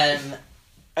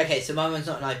 Okay, so my one's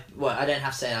not an IPA. Well, I don't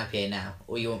have to say an IPA now.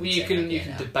 Or you want me to say an IPA You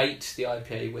can debate the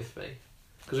IPA with me.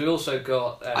 Because we've also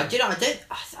got... I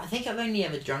think I've only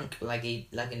ever drunk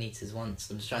Lagunitas once.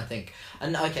 I'm just trying to think.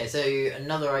 And okay, so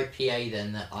another IPA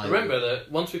then that I... Remember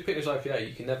that once we pick this IPA,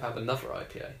 you can never have another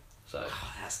IPA. So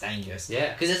that's dangerous.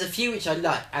 Yeah. Because there's a few which I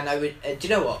like, and I would... do you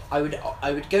know what? I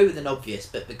would go with an obvious,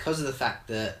 but because of the fact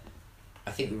that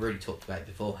I think we already talked about it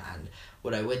beforehand,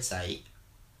 what I would say,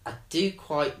 I do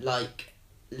quite like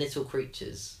Little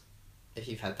Creatures. If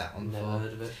you've had that one before. Never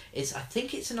heard of it. I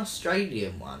think it's an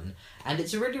Australian one, and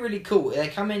it's really, really cool. They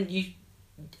come in,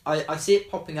 I see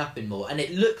it popping up in more, and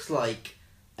it looks like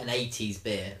an 80s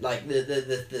beer. Like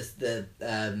the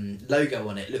logo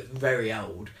on it looks very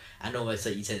old, and almost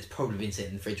like you said, it's probably been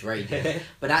sitting in the fridge for ages.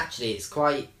 But actually, it's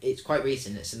quite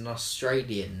recent. It's an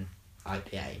Australian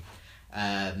IPA.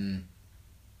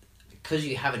 Because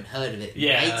you haven't heard of it,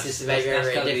 makes this very,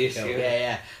 very difficult.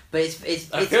 Yeah. But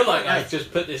it's I feel like I've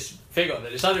just put this thing on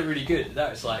it. It sounded really good. Now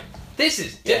it's like, this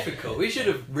is difficult. We should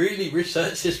have really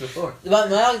researched this before. My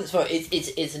argument's for it.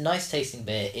 It's a nice tasting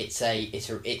beer.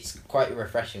 It's quite a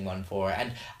refreshing one for it.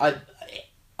 And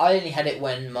I only had it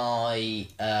when I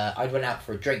went out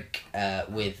for a drink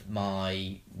with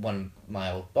my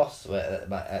old boss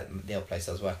at the old place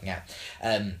I was working at,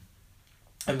 and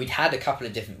we'd had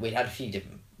a few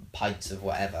different pints of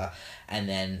whatever, and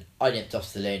then I nipped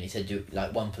off to the loo and he said, do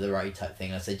like one for the road type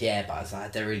thing. I said, yeah, but I was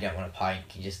like, I really don't want a pint,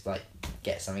 can you just like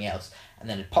get something else? And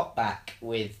then I popped back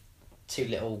with 2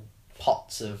 little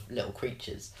pots of Little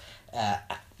Creatures,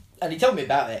 and he told me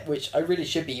about it, which I really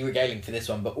should be regaling for this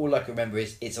one, but all I can remember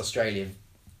is it's Australian.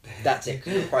 That's it,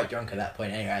 because we were quite drunk at that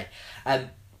point anyway.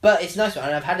 But it's a nice one,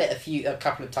 and I've had it a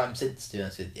couple of times since, to be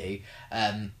honest with you.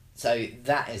 So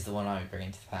that is the one I would bring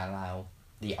into the Pale Ale,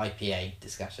 the IPA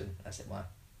discussion, as it were.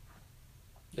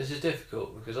 This is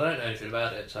difficult because I don't know anything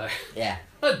about it, so yeah,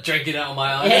 I'm drinking it out of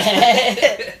my eyes.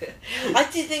 I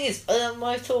do think it's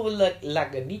my thought with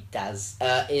Lagunitas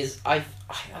is I've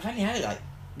only had it like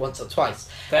once or twice.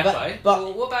 Fair play. But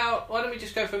well, what about? Why don't we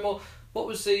just go for more? What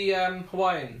was the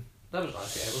Hawaiian? That was an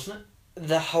IPA, wasn't it?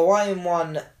 The Hawaiian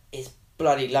one is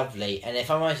bloody lovely, and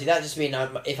if I'm honest, that just being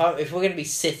if we're going to be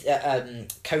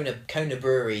Kona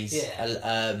Breweries,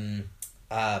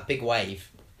 Big Wave.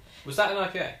 Was that an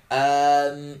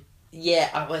IPA?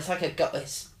 Yeah, it's like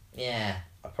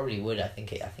I probably would. I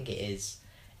think it is.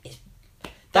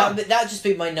 That'd just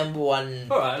be my number one.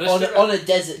 All right, on a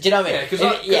desert. Do you know what I mean? Because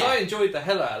I enjoyed the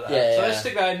hell out of that. Yeah, so let's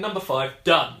stick that in number 5.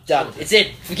 Done. It's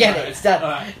in. Forget it. It's done. All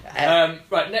right.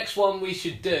 Right. Next one we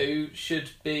should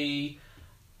be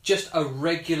just a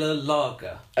regular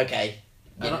lager. Okay.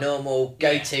 Your normal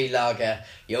go-to lager.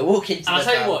 You're walking to the I'll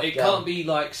tell you what, it Go can't on. be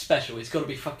like special. It's got to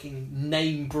be fucking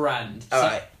name brand.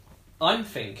 Alright. I'm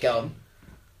thinking. Go on.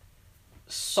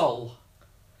 Sol.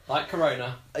 Like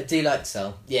Corona. I do like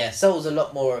Sol. Yeah, Sol's a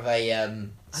lot more of a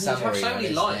summery have so one, many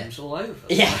isn't limes it? all over.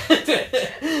 Yeah.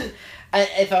 And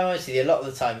if I'm honest with you, a lot of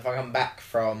the time, if I come back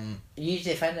from...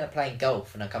 Usually if I end up playing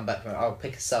golf and I come back from... I'll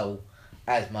pick a Sol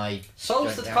as my...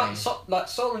 Sol's the kind, like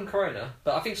Sol and Corona,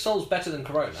 but I think Sol's better than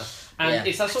Corona. And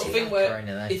it's that sort of thing where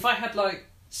Corona, if I had like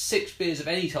 6 beers of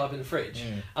any type in the fridge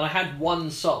and I had one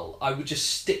Sol, I would just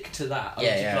stick to that. I would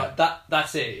just be like,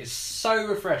 that's it. It's so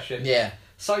refreshing. Yeah.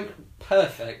 So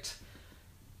perfect.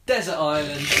 Desert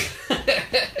island.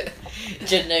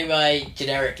 Do you know my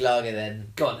generic lager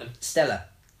then? Go on then. Stella.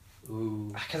 Ooh.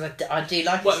 Because I do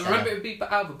like Well, Stella. remember it would be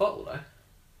out of a bottle though.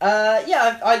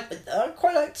 Yeah, I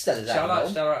quite like Stella's So I out like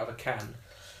of Stella out of a can.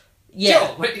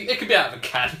 Yeah. Sure, it could be out of a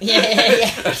can. Yeah.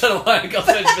 I don't know why I got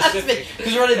so specific.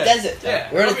 Because we're on a desert. Yeah,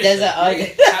 We're on a obviously, desert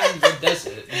island. Cans on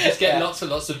desert. You just get Yeah. lots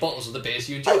and lots of bottles of the beers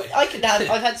you enjoy.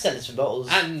 I've had sellers from bottles.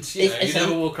 And, you know, It's you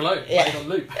never walk alone, Yeah. playing on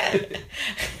loop.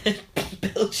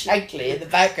 Bill Shankly in the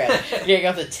background getting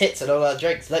off the tits and all our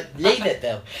drinks. Like, leave it,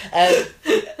 Bill.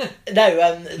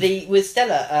 With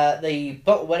Stella, the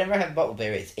bottle. Whenever I have bottle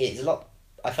beer, it's a lot.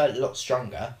 I find it a lot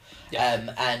stronger. Yeah.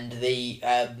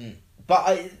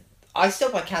 But I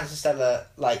still buy cans of Stella.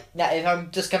 Like now, if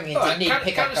I'm just coming in to need to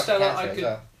pick up a couple Stella, of cans as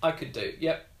well. I could do.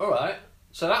 Yep. Alright.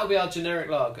 So that'll be our generic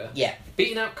lager. Yeah.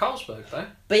 Beating out Carlsberg, though.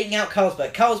 Beating out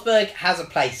Carlsberg. Carlsberg has a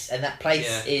place, and that place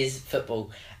Yeah. is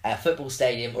football. A football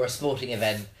stadium or a sporting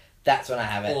event. That's when I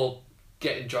have it. Or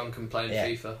getting drunk and playing Yeah.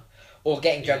 FIFA. Or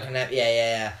getting drunk Yeah. and have,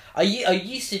 yeah. I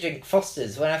used to drink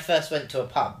Foster's when I first went to a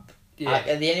pub. Yeah.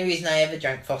 And the only reason I ever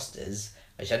drank Foster's,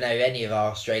 which I know any of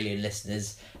our Australian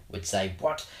listeners would say,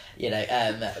 what?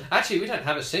 Actually, we don't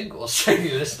have a single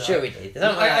Australian listener. Sure we do.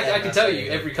 I can tell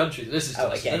you every country that listens to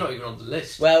us. okay. They're not even on the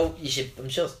list. Well, you should. I'm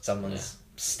sure someone's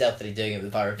stealthily doing it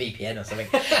via a VPN or something.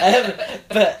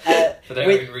 For their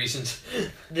own reasons.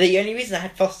 The only reason I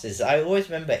had Foster's, I always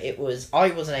remember I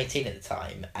wasn't 18 at the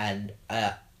time, and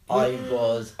I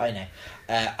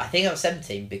think I was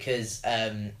 17 because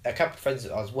a couple of friends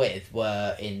that I was with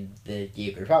were in the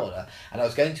year group older, and I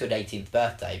was going to an 18th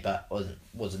birthday, but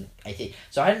wasn't 18.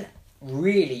 So I hadn't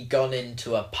really gone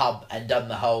into a pub and done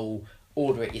the whole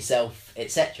order it yourself,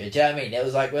 etc. Do you know what I mean? It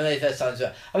was like one of those first times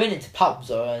where I went into pubs,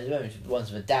 or I went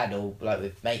ones with dad, or like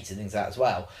with mates and things like that as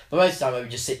well. But most of the time I would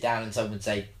just sit down and someone would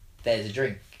say, "There's a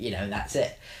drink," and that's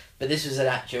it. But this was an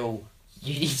actual,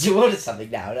 you need to order something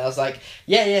now, and I was like,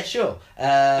 yeah, sure.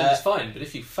 And it's fine, but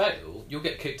if you fail, you'll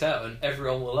get kicked out and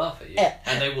everyone will laugh at you. Yeah.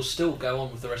 And they will still go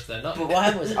on with the rest of their night. But what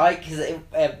happened was,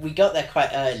 because we got there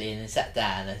quite early and sat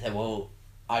down and I said, well,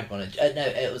 I'd want to... no,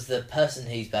 it was the person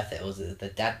whose birthday it was,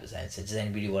 the dad was there, and said, does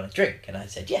anybody want a drink? And I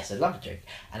said, yes, I'd love a drink.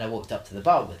 And I walked up to the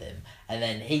bar with him, and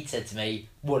then he said to me,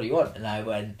 what do you want? And I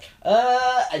went,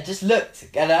 I just looked,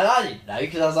 and I didn't know,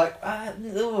 because I was like, For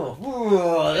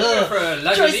a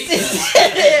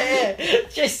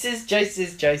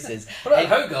choices. What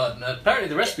about Hogarden? Apparently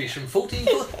the recipe's from 14...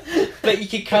 But you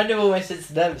could kind of almost sense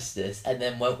nervousness, and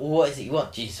then went, well, what is it you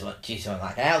want? Do you just want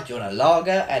like an ale? Do you want a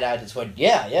lager? And I just went,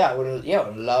 yeah, I want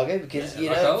a lager because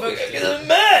I'm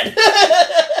mad.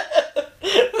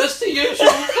 That's the usual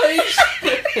place.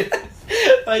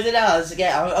 I said,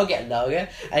 I'll get a lager.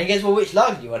 And he goes, well, which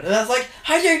lager do you want? And I was like,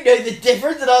 I don't know the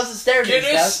difference. And I was just staring at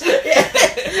Guinness. him.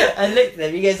 Yeah. And looked at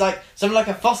him. He goes like, something like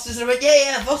a Foster's. And I went,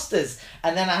 yeah, Foster's.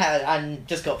 And then I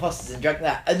just got Foster's and drank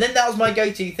that. And then that was my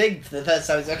go-to thing for the first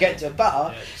time I get to a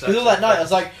bar. Because all that night I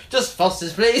was like, just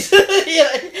Foster's, please.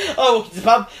 I walk into the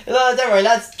pub. And don't worry,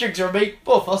 lads, drinks are on me.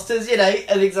 More Foster's, and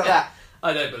things like that.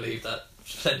 I don't believe that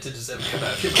sentence has ever come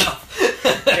out of your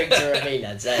mouth. Drinks are on me,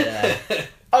 lads.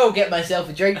 I will get myself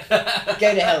a drink. Go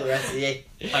to hell, the rest of you.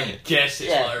 I guess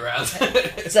it's my round.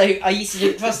 So I used to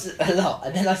drink Foster's a lot,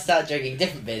 and then I started drinking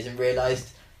different beers and realised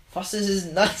Foster's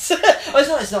isn't nice.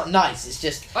 It's not nice. It's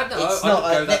just I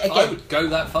would go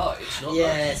that far. It's not.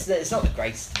 Yeah, nice. it's not the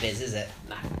greatest beers, is it?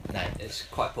 No. It's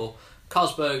quite poor.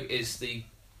 Carlsberg is the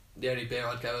only beer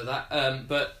I'd go with that.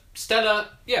 But Stella,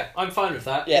 yeah, I'm fine with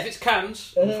that. Yeah. If it's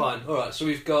cans, I'm fine. All right, so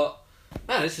we've got.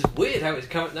 Man, this is weird how it's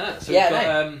coming now. So we've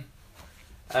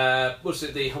got what's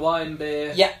it? The Hawaiian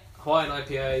beer. Yeah. Hawaiian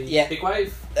IPA. Yeah. Big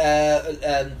Wave.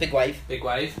 Big Wave. Big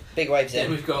Wave. Big Wave's Then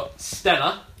in. we've got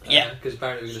Stella. Yeah. Because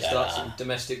apparently we're going to start some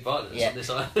domestic violence on this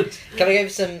island. Can I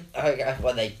give some?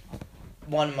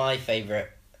 One of my favourite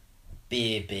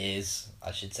beers,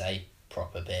 I should say,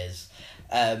 proper beers.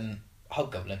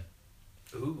 Hobgoblin.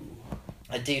 Ooh.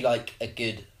 I do like a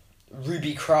good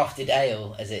ruby crafted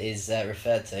ale, as it is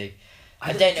referred to.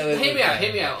 I don't know. Hear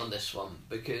me out on this one,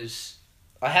 because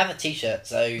I have a T-shirt,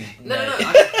 so no.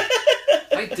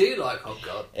 I do like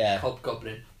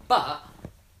Hobgoblin, but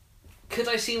could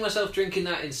I see myself drinking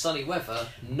that in sunny weather?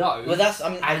 No. Well, that's the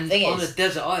thing on is, a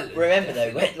desert island. Remember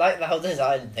though, like the whole desert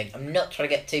island thing, I'm not trying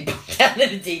to get too bogged down in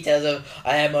the details of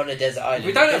I am on a desert island.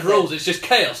 We don't have rules. It's just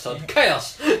chaos, Todd.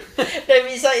 Chaos. No,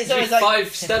 but it's always like 5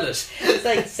 Stellas. It's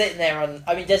like sitting there on.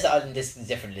 I mean, desert island listens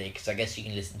differently because I guess you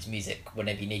can listen to music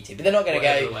whenever you need to, but they're not going to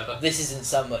go. Weather. This isn't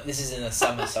summer. This isn't a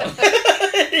summer song.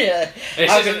 Yeah,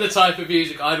 This isn't the type of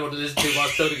music I'd want to listen to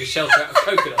whilst building a shelter out of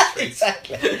coconut trees.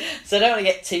 Exactly. So I don't want to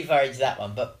get too far into that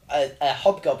one, but a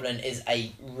Hobgoblin is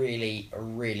a really,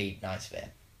 really nice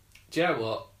beer. Do you know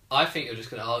what? I think you're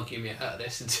just going to argue me out of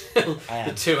this until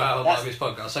the 2-hour Marcus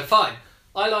podcast. So fine,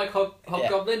 I like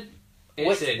Hobgoblin. Yeah.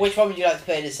 Which one would you like to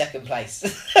put in second place?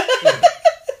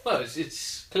 Well, Well,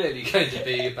 it's clearly going to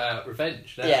be about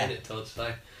revenge now, isn't it, Todd? So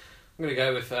I'm going to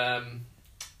go with a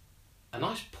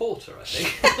nice porter, I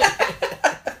think.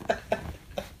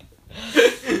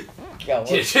 Go on.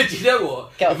 Do you know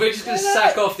what? Go on. If we're just going to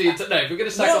sack off the... No, if we're going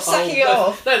to sack off the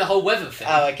whole... the whole weather thing.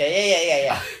 Oh, okay.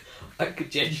 Yeah. I could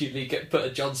genuinely put a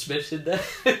John Smiths in there.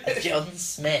 A John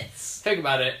Smiths. Think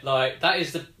about it. Like, that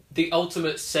is the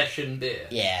ultimate session beer.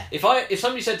 Yeah. If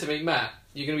somebody said to me, Matt,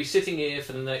 you're going to be sitting here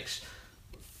for the next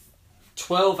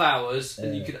 12 hours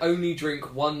and you can only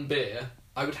drink one beer,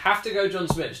 I would have to go John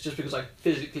Smiths just because I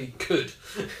physically could.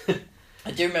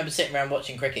 I do remember sitting around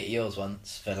watching cricket at yours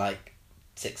once for like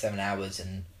 6-7 hours,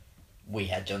 and we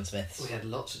had John Smiths. We had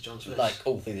lots of John Smiths. Like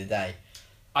all through the day.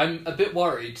 I'm a bit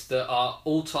worried that our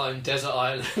all-time Desert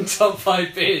Island top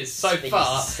 5 beers so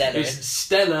far is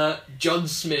Stella, John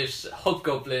Smith's,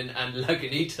 Hobgoblin and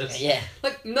Lagunitas. Yeah.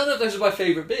 Like, none of those are my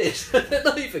favourite beers. They're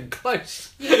not even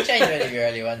close. You can change one of your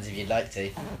early ones if you'd like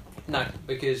to. No,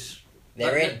 because...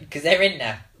 They're in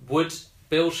now. Would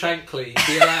Bill Shankly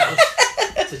be allowed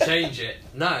to change it?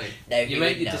 No. You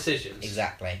make your decisions.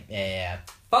 Exactly. Yeah.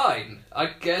 Fine. I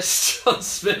guess John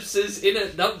Smith's is in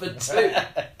at number 2.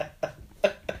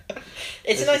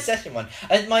 It's a nice session one.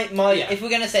 If we're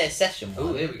going to say a session one...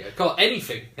 Oh, here we go. Got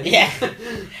anything. Yeah.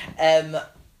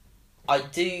 I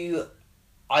do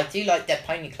like Dead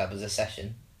Pony Club as a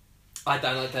session. I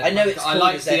don't like that. I know it's I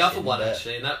like the session, other one,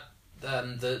 actually. And that,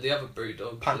 the other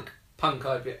Brewdog. Punk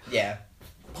IPA. Yeah.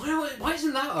 Why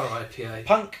isn't that our IPA?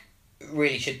 Punk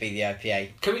really should be the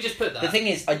IPA. Can we just put that? The thing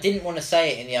is, I didn't want to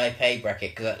say it in the IPA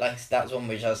bracket because that was one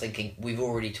which I was thinking we've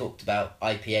already talked about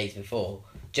IPAs before.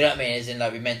 Do you know what I mean? As in,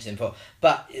 like we mentioned before.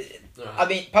 But, right. I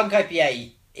mean, Punk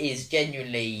IPA is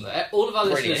genuinely all of our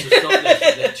listeners have stopped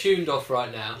listening. They're tuned off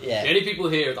right now. Yeah. The only people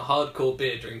here are the hardcore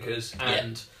beer drinkers,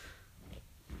 and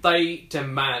they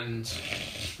demand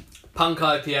Punk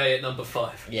IPA at number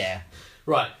 5. Yeah.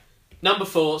 Right. Number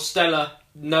 4, Stella.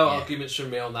 No arguments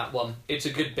from me on that one. It's a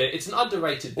good beer. It's an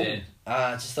underrated beer.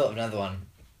 I just thought of another one.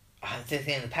 I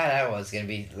think the Pale Ale was going to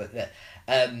be like that.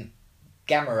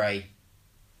 Gamma Ray.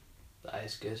 That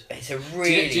is good. It's a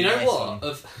really do you know nice what?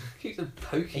 one. Keep them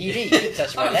poking You keep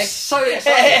touching my I'm leg. so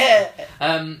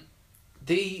excited.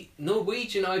 The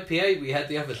Norwegian IPA we had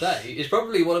the other day is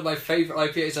probably one of my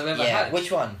favourite IPAs I've ever had.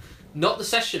 Which one? Not the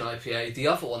session IPA, the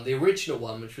other one, the original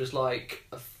one, which was like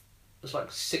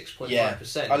 6.5%. Yeah,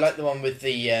 I like the one with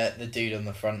the dude on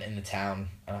the front in the town,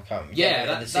 and I can't remember. Yeah,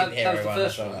 the that was superhero the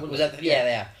first one. Was that?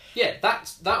 Yeah. Yeah, that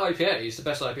IPA is the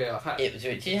best IPA I've had. It was.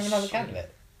 Did you have another can of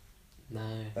it?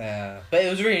 No. But it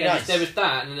was really nice. There was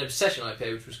that, and then there was Session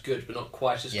IPA, which was good, but not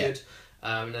quite as good.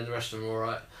 And then the rest of them were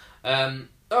alright.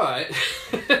 Alright.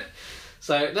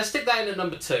 So, let's stick that in at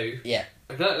number 2. Yeah.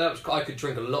 I could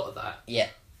drink a lot of that. Yeah.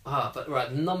 But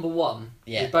right, number 1.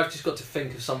 Yeah. We've both just got to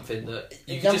think of something that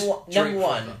you can number just one, drink number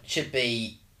one forever. should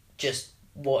be just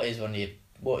what is one of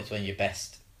your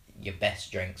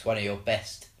best drinks, one of your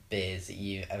best beers that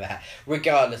you've ever had,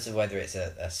 regardless of whether it's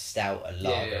a stout, a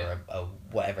lager, or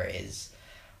whatever it is.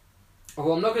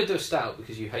 Well, I'm not going to do a stout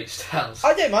because you hate stouts.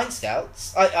 I don't mind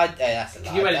stouts. That's a lie.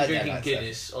 Can you imagine I don't drinking like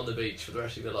Guinness stouts. on the beach for the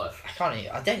rest of your life? I can't.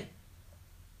 I don't.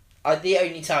 The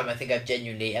only time I think I've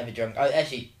genuinely ever drunk,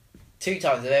 actually, 2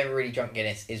 times I've ever really drunk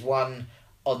Guinness is one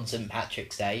on St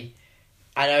Patrick's Day,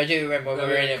 and I do remember when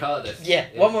we were in Cardiff. Yeah,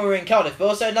 one when we were in Cardiff, but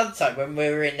also another time when we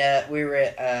were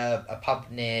at a pub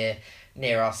near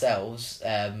ourselves,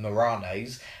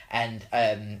 Morano's, and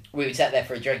we sat there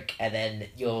for a drink, and then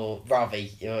your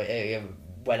Ravi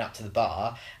went up to the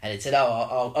bar and it said,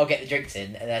 "Oh, I'll get the drinks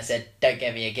in," and I said, "Don't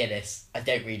get me a Guinness. I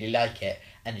don't really like it,"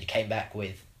 and it came back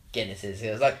with Guinnesses.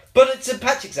 It was like, "But it's St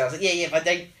Patrick's Day." I was like, "Yeah, but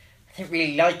I don't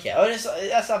really like it." Oh,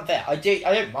 that's unfair. I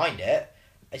don't mind it.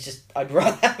 It's just I'd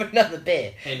rather have another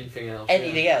beer. Anything else?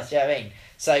 Anything else? You know what I mean?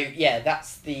 So yeah,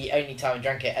 that's the only time I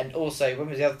drank it. And also, when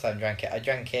was the other time I drank it? I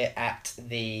drank it at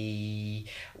the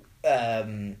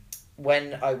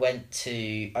when I worked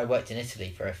in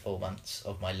Italy for 4 months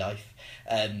of my life.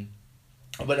 When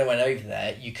I went over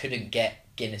there, you couldn't get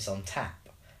Guinness on tap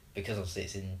because obviously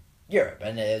it's in Europe,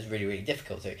 and it was really, really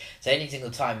difficult to. So any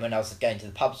single time when I was going to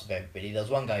the pubs with everybody, there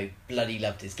was one guy who bloody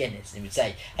loved his Guinness, and he would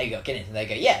say, "Have you got Guinness?" And they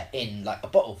go, "Yeah, in like a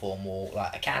bottle form or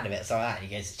like a can of it," something like that. And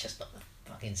he goes, "It's just not the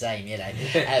fucking same, you know."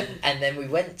 And then we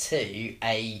went to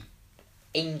a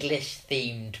English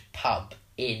themed pub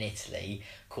in Italy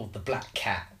called the Black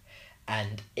Cat,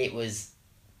 and it was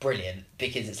brilliant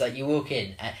because it's like you walk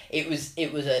in, and it was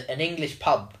an English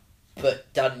pub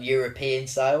but done European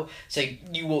style. So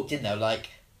you walked in there like.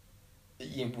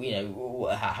 You know,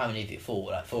 how many of you? 4,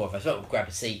 like 4 of us. Well, grab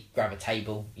a seat, grab a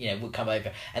table. You know, we'll come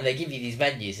over, and they give you these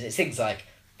menus, and it's things like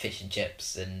fish and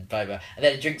chips and blah blah. And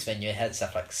then the drinks menu had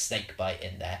stuff like snake bite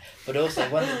in there. But also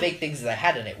one of the big things that they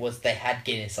had on it was they had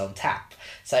Guinness on tap.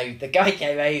 So the guy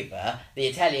came over, the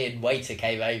Italian waiter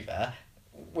came over,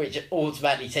 which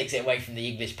automatically takes it away from the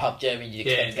English pub German you'd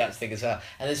expect to go to thing as well.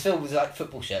 And it's filled with like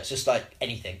football shirts, just like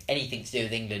anything to do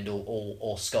with England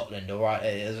or Scotland or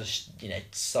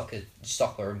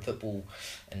soccer and football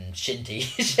and shinty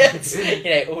shirts,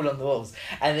 all on the walls.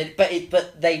 And then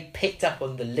but they picked up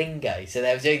on the lingo, so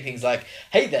they were doing things like,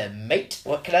 "Hey there, mate,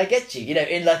 what can I get you?"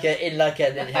 in like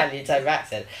an Italian type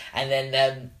accent. And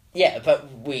then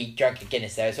but we drank a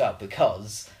Guinness there as well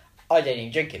because I don't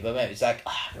even drink it, but my mate was like,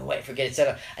 I've been waiting for a Guinness.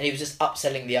 And he was just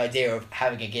upselling the idea of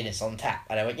having a Guinness on tap.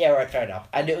 And I went, yeah, right, fair enough.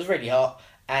 And it was really hot,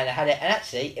 and I had it, and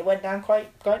actually, it went down quite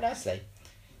nicely.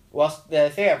 Whilst the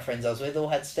three other friends I was with all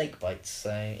had steak bites,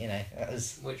 so, that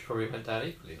was... Which probably went down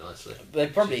equally nicely. They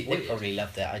probably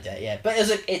loved it, I don't, yeah. But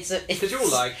it's because you're all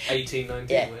like 18, 19,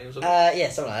 yeah, something something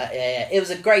like that, yeah. It's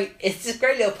a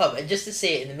great little pub, and just to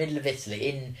see it in the middle of Italy,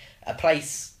 in a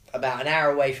place about an hour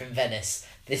away from Venice,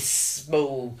 this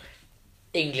small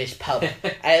English pub,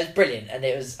 and it was brilliant, and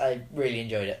I really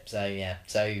enjoyed it.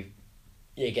 So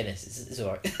Guinness, it's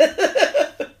alright.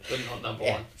 But not number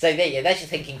one. So there you go. That's your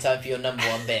thinking time for your number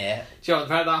one beer. Do you know,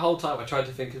 that whole time I tried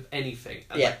to think of anything,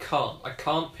 and I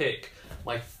can't pick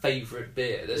my favourite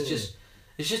beer. There's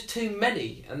just too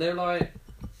many, and they're like,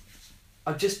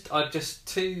 I'm just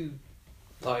too,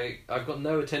 like, I've got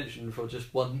no attention for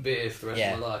just one beer for the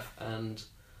rest of my life, and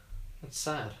it's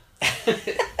sad.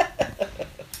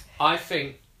 I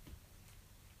think.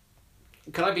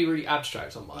 Can I be really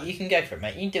abstract on mine? You can go for it,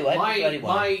 mate. You can do it.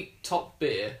 My top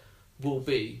beer will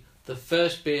be the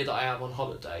first beer that I have on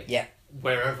holiday. Yeah.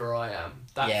 Wherever I am.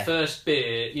 That first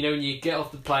beer, when you get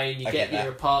off the plane, you get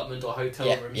your apartment or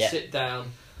hotel room, sit down,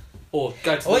 or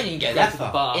go to you can go to the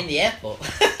bar. In the airport.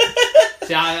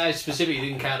 See, I specifically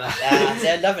didn't count that.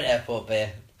 I love an airport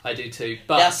beer. I do too,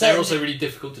 but they're also really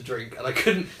difficult to drink, and I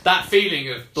couldn't. That feeling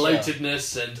of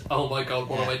bloatedness and oh my god,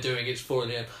 what am I doing? It's 4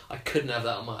 a.m. I couldn't have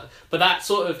that on my. But that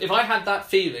sort of, if I had that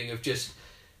feeling of just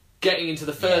getting into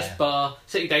the first bar,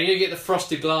 sitting down, you get the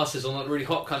frosted glasses on like really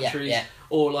hot countries,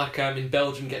 or like in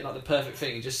Belgium, getting like the perfect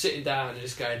thing, and just sitting down and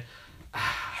just going,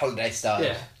 holiday style.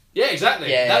 Yeah, exactly.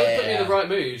 That would put me in the right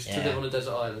mood to live on a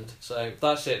desert island. So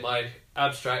that's it. My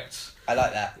abstract. I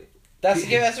like that. That's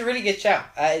a really good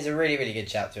shout. That is a really, really good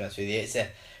shout, to be honest with you. It's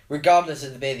regardless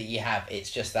of the beer that you have, it's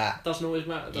just that. Doesn't always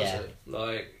matter, does it?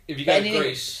 Like, if you go to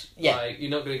Greece, like, you're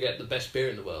not going to get the best beer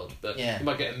in the world, but you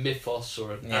might get a Mythos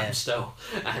or an Amstel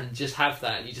and just have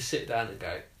that, and you just sit down and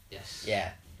go, yes.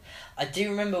 Yeah. I do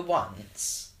remember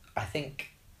once, I think,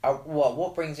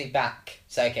 what brings me back,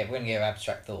 so okay, we're going to go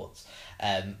abstract thoughts.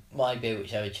 My beer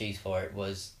which I would choose for it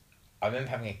was, I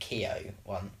remember having a Keo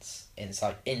once in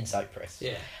Cyprus.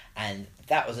 Yeah. And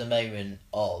that was a moment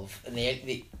of, and the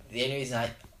only reason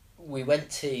we went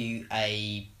to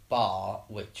a bar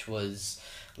which was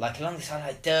like along this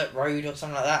like dirt road or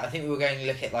something like that. I think we were going to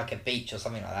look at like a beach or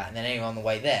something like that, and then anyway on the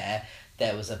way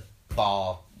there was a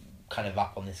bar kind of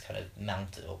up on this kind of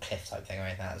mountain or cliff type thing or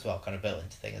anything like that as well, kind of built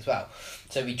into thing as well.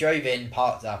 So we drove in,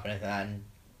 parked up and everything like that, and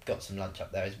got some lunch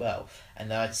up there as well.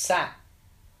 And then I'd sat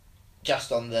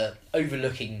just on the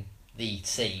overlooking the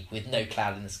sea with no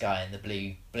cloud in the sky and the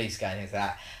blue sky and things like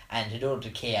that, and had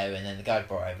ordered a Keo, and then the guy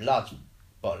brought over a large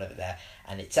bottle over there,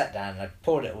 and it sat down and I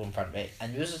poured it all in front of it,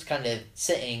 and it was just kind of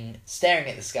sitting staring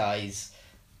at the skies,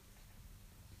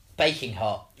 baking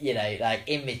hot, like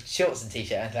in mid shorts and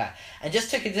t-shirt and that, and just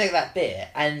took a drink of that beer,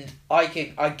 and I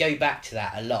go back to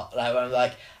that a lot. Like when I'm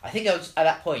like, I think I was at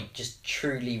that point just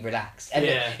truly relaxed, and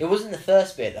it wasn't the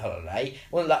first beer at the holiday.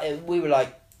 Well, like we were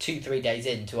like 2-3 days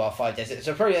into our 5 days,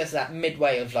 so probably that's that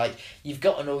midway of like you've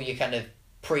gotten all your kind of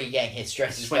pre-getting his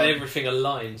stresses. It's when everything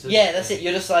aligns. That's it.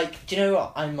 You're just like, do you know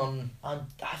what?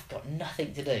 I've got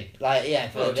nothing to do. Like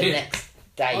for the next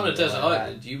day. On a desert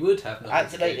island, you would have nothing.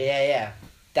 Absolutely, yeah.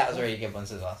 That was a really good one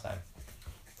since last time.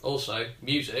 Also,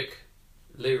 music.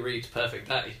 Lou Reed's Perfect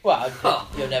Day. Well,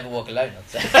 You'll Never Walk Alone, I'd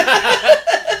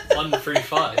say. 1 through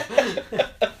 5.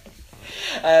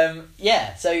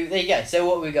 So there you go. So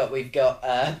what we got? We've got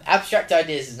Abstract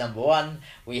Ideas is number 1.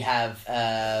 We have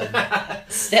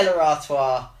Stella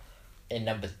Artois in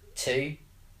number 2.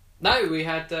 No, we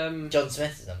had John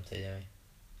Smith is number 2, don't we?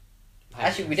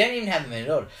 Actually, we don't even have them in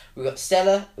order. We've got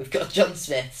Stella, we've got John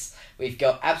Smith's, we've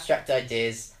got Abstract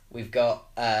Ideas, we've got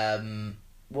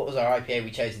what was our IPA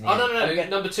we chose in the end? No.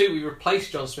 Number 2, we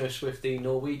replaced John Smith's with the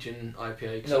Norwegian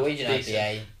IPA. Norwegian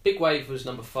IPA. Big Wave was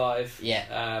number 5.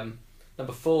 Yeah.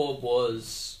 Number 4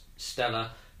 was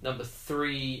Stella. Number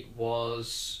 3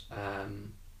 was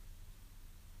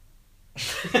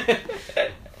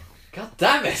God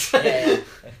damn it! Yeah.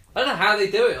 I don't know how they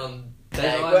do it on. No,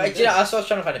 well, do you know, I was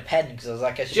trying to find a pen because I was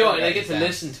like, I should. Do you know what? They get to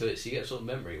listen to it, so you get sort of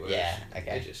memory. Whereas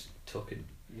they're just talking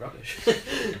rubbish.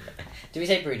 Do we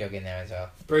say Brewdog in there as well?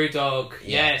 Brewdog,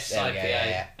 Yeah, yes, there we IPA, go,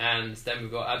 yeah. And then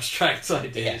we've got abstract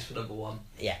ideas Yeah. for number 1.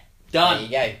 Yeah.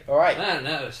 Done. There you go. All right. Man,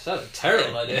 that was such a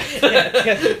terrible idea.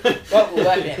 Well, we'll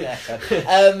work it next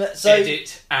time. So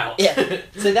edit out. yeah,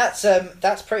 so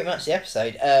that's pretty much the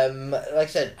episode. Like I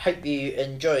said, hope you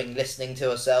enjoying listening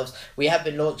to ourselves. We have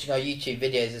been launching our YouTube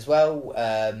videos as well.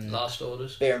 Last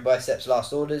orders. Beer and Biceps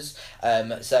Last Orders.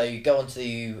 So go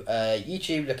onto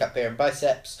YouTube, look up Beer and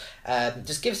Biceps.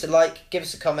 Just give us a like, give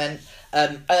us a comment.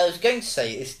 I was going to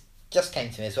say this. Just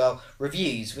came to me as well.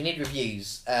 Reviews. We need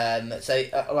reviews. So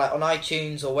like on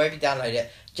iTunes or wherever you download it,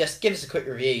 just give us a quick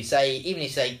review. Say, even if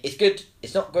you say it's good,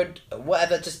 it's not good,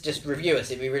 whatever. Just review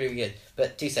us. It'd be really, really good.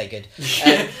 But do say good.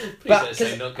 But don't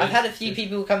say not good. I've had a few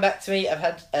people come back to me. I've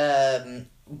had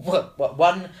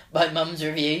one my mum's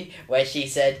review where she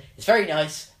said it's very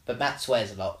nice, but Matt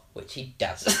swears a lot, which he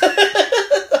does.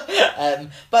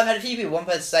 But I've had a few people. One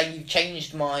person saying you've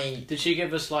changed my. Did she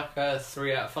give us like a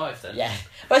 3 out of 5 then? Yeah,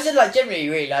 but I said like generally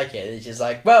you really like it. It's just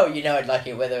like, well, you know, I'd like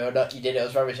it whether or not you did it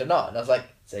was rubbish or not. And I was like,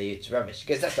 so it's rubbish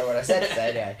because that's not what I said. So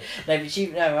anyway,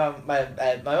 no,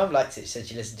 but my mum likes it. She said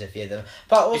she listened to a few of them.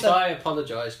 But also, if I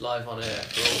apologise live on air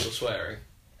for all the swearing,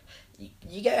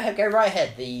 you go right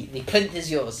ahead. The plinth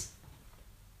is yours.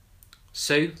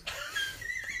 Sue,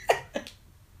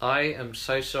 I am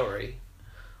so sorry.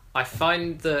 I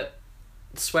find that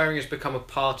swearing has become a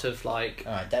part of like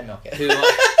All right, don't knock it.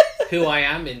 who I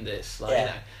am in this, like Yeah. you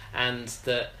know, and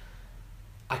that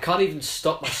I can't even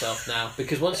stop myself now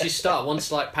because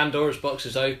once like Pandora's box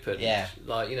is open, Yeah.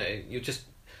 like you know, you just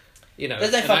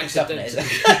There's no fucking stopping it, is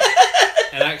there?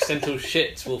 an accidental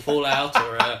shit will fall out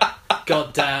or a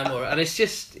goddamn and it's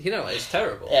just it's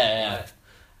terrible. Yeah.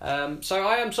 So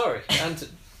I am sorry, and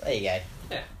There you go.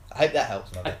 Yeah. I hope that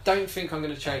helps, I mother. don't think I'm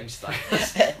going to change that.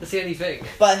 That's the only thing.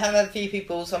 But I have had a few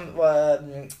people,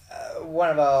 one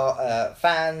of our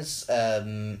fans,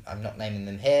 I'm not naming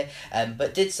them here,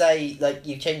 but did say, like,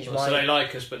 you've changed Well, my... so they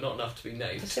like us, but not enough to be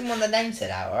named. Just didn't want the name said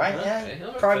out, alright? Okay, Yeah,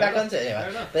 alright, cry fair back enough, onto it fair anyway.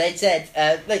 enough. But they'd said...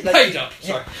 Paid up,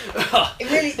 sorry.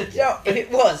 It really, if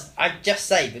it was, I'd just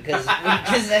say because then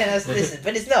I listen,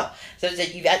 but it's not. So it's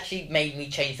like you've actually made me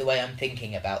change the way I'm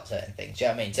thinking about certain things. Do you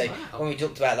know what I mean? So Wow. when we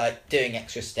talked about like doing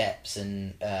extra steps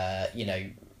and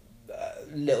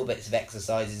little bits of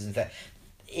exercises and stuff,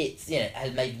 it's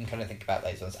has made me kind of think about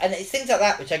those ones. And it's things like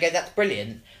that which I go, that's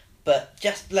brilliant. But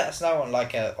just let us know on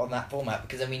on that format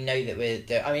because then we know that we're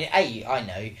doing. I mean, I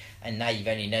know, and now you've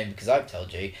only known because I've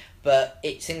told you. But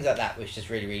it's things like that which just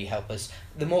really, really help us.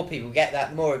 The more people get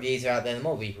that, the more reviews are out there, the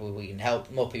more people we can help.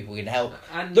 The more people we can help,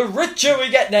 And the richer we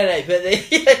get. No, but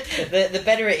the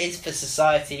better it is for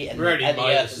society and, really and the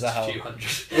earth as a whole. 200.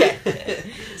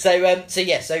 Yeah.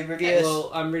 So review us.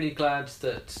 Well, I'm really glad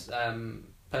that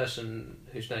person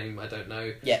whose name I don't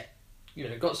know. Yeah.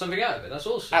 Got something out of it. That's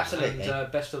awesome. Absolutely.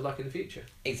 And best of luck in the future.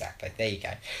 Exactly. There you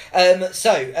go.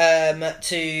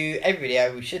 To everybody,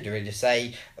 I should really just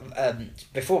say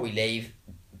before we leave,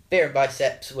 Beer and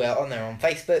Biceps. We're on there on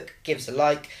Facebook. Give us a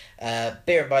like.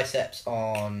 Beer and Biceps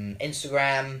on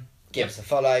Instagram. Give us a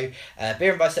follow.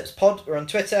 Beer and Biceps Pod. We're on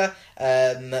Twitter.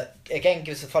 Again,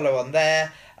 give us a follow on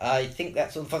there. I think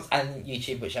that's all the fun. And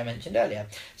YouTube, which I mentioned earlier.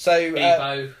 So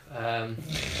Bebo.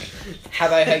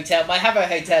 Habbo Hotel. My Habbo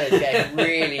Hotel is going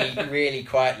really, really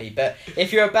quietly. But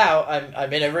if you're about,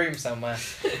 I'm in a room somewhere.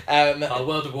 Our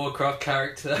World of Warcraft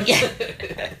character.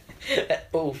 Yeah.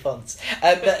 All fonts.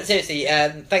 But seriously,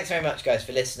 thanks very much, guys,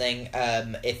 for listening.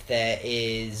 If there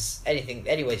is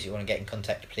any ways you want to get in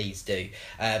contact, please do.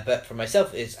 But for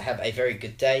myself, is have a very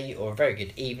good day, or a very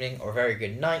good evening, or a very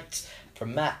good night.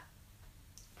 From Matt.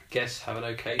 Guess have an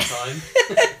okay time.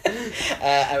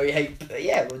 And we hope,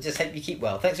 we'll just hope you keep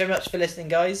well. Thanks very much for listening,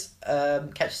 guys.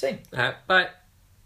 Catch you soon. Bye.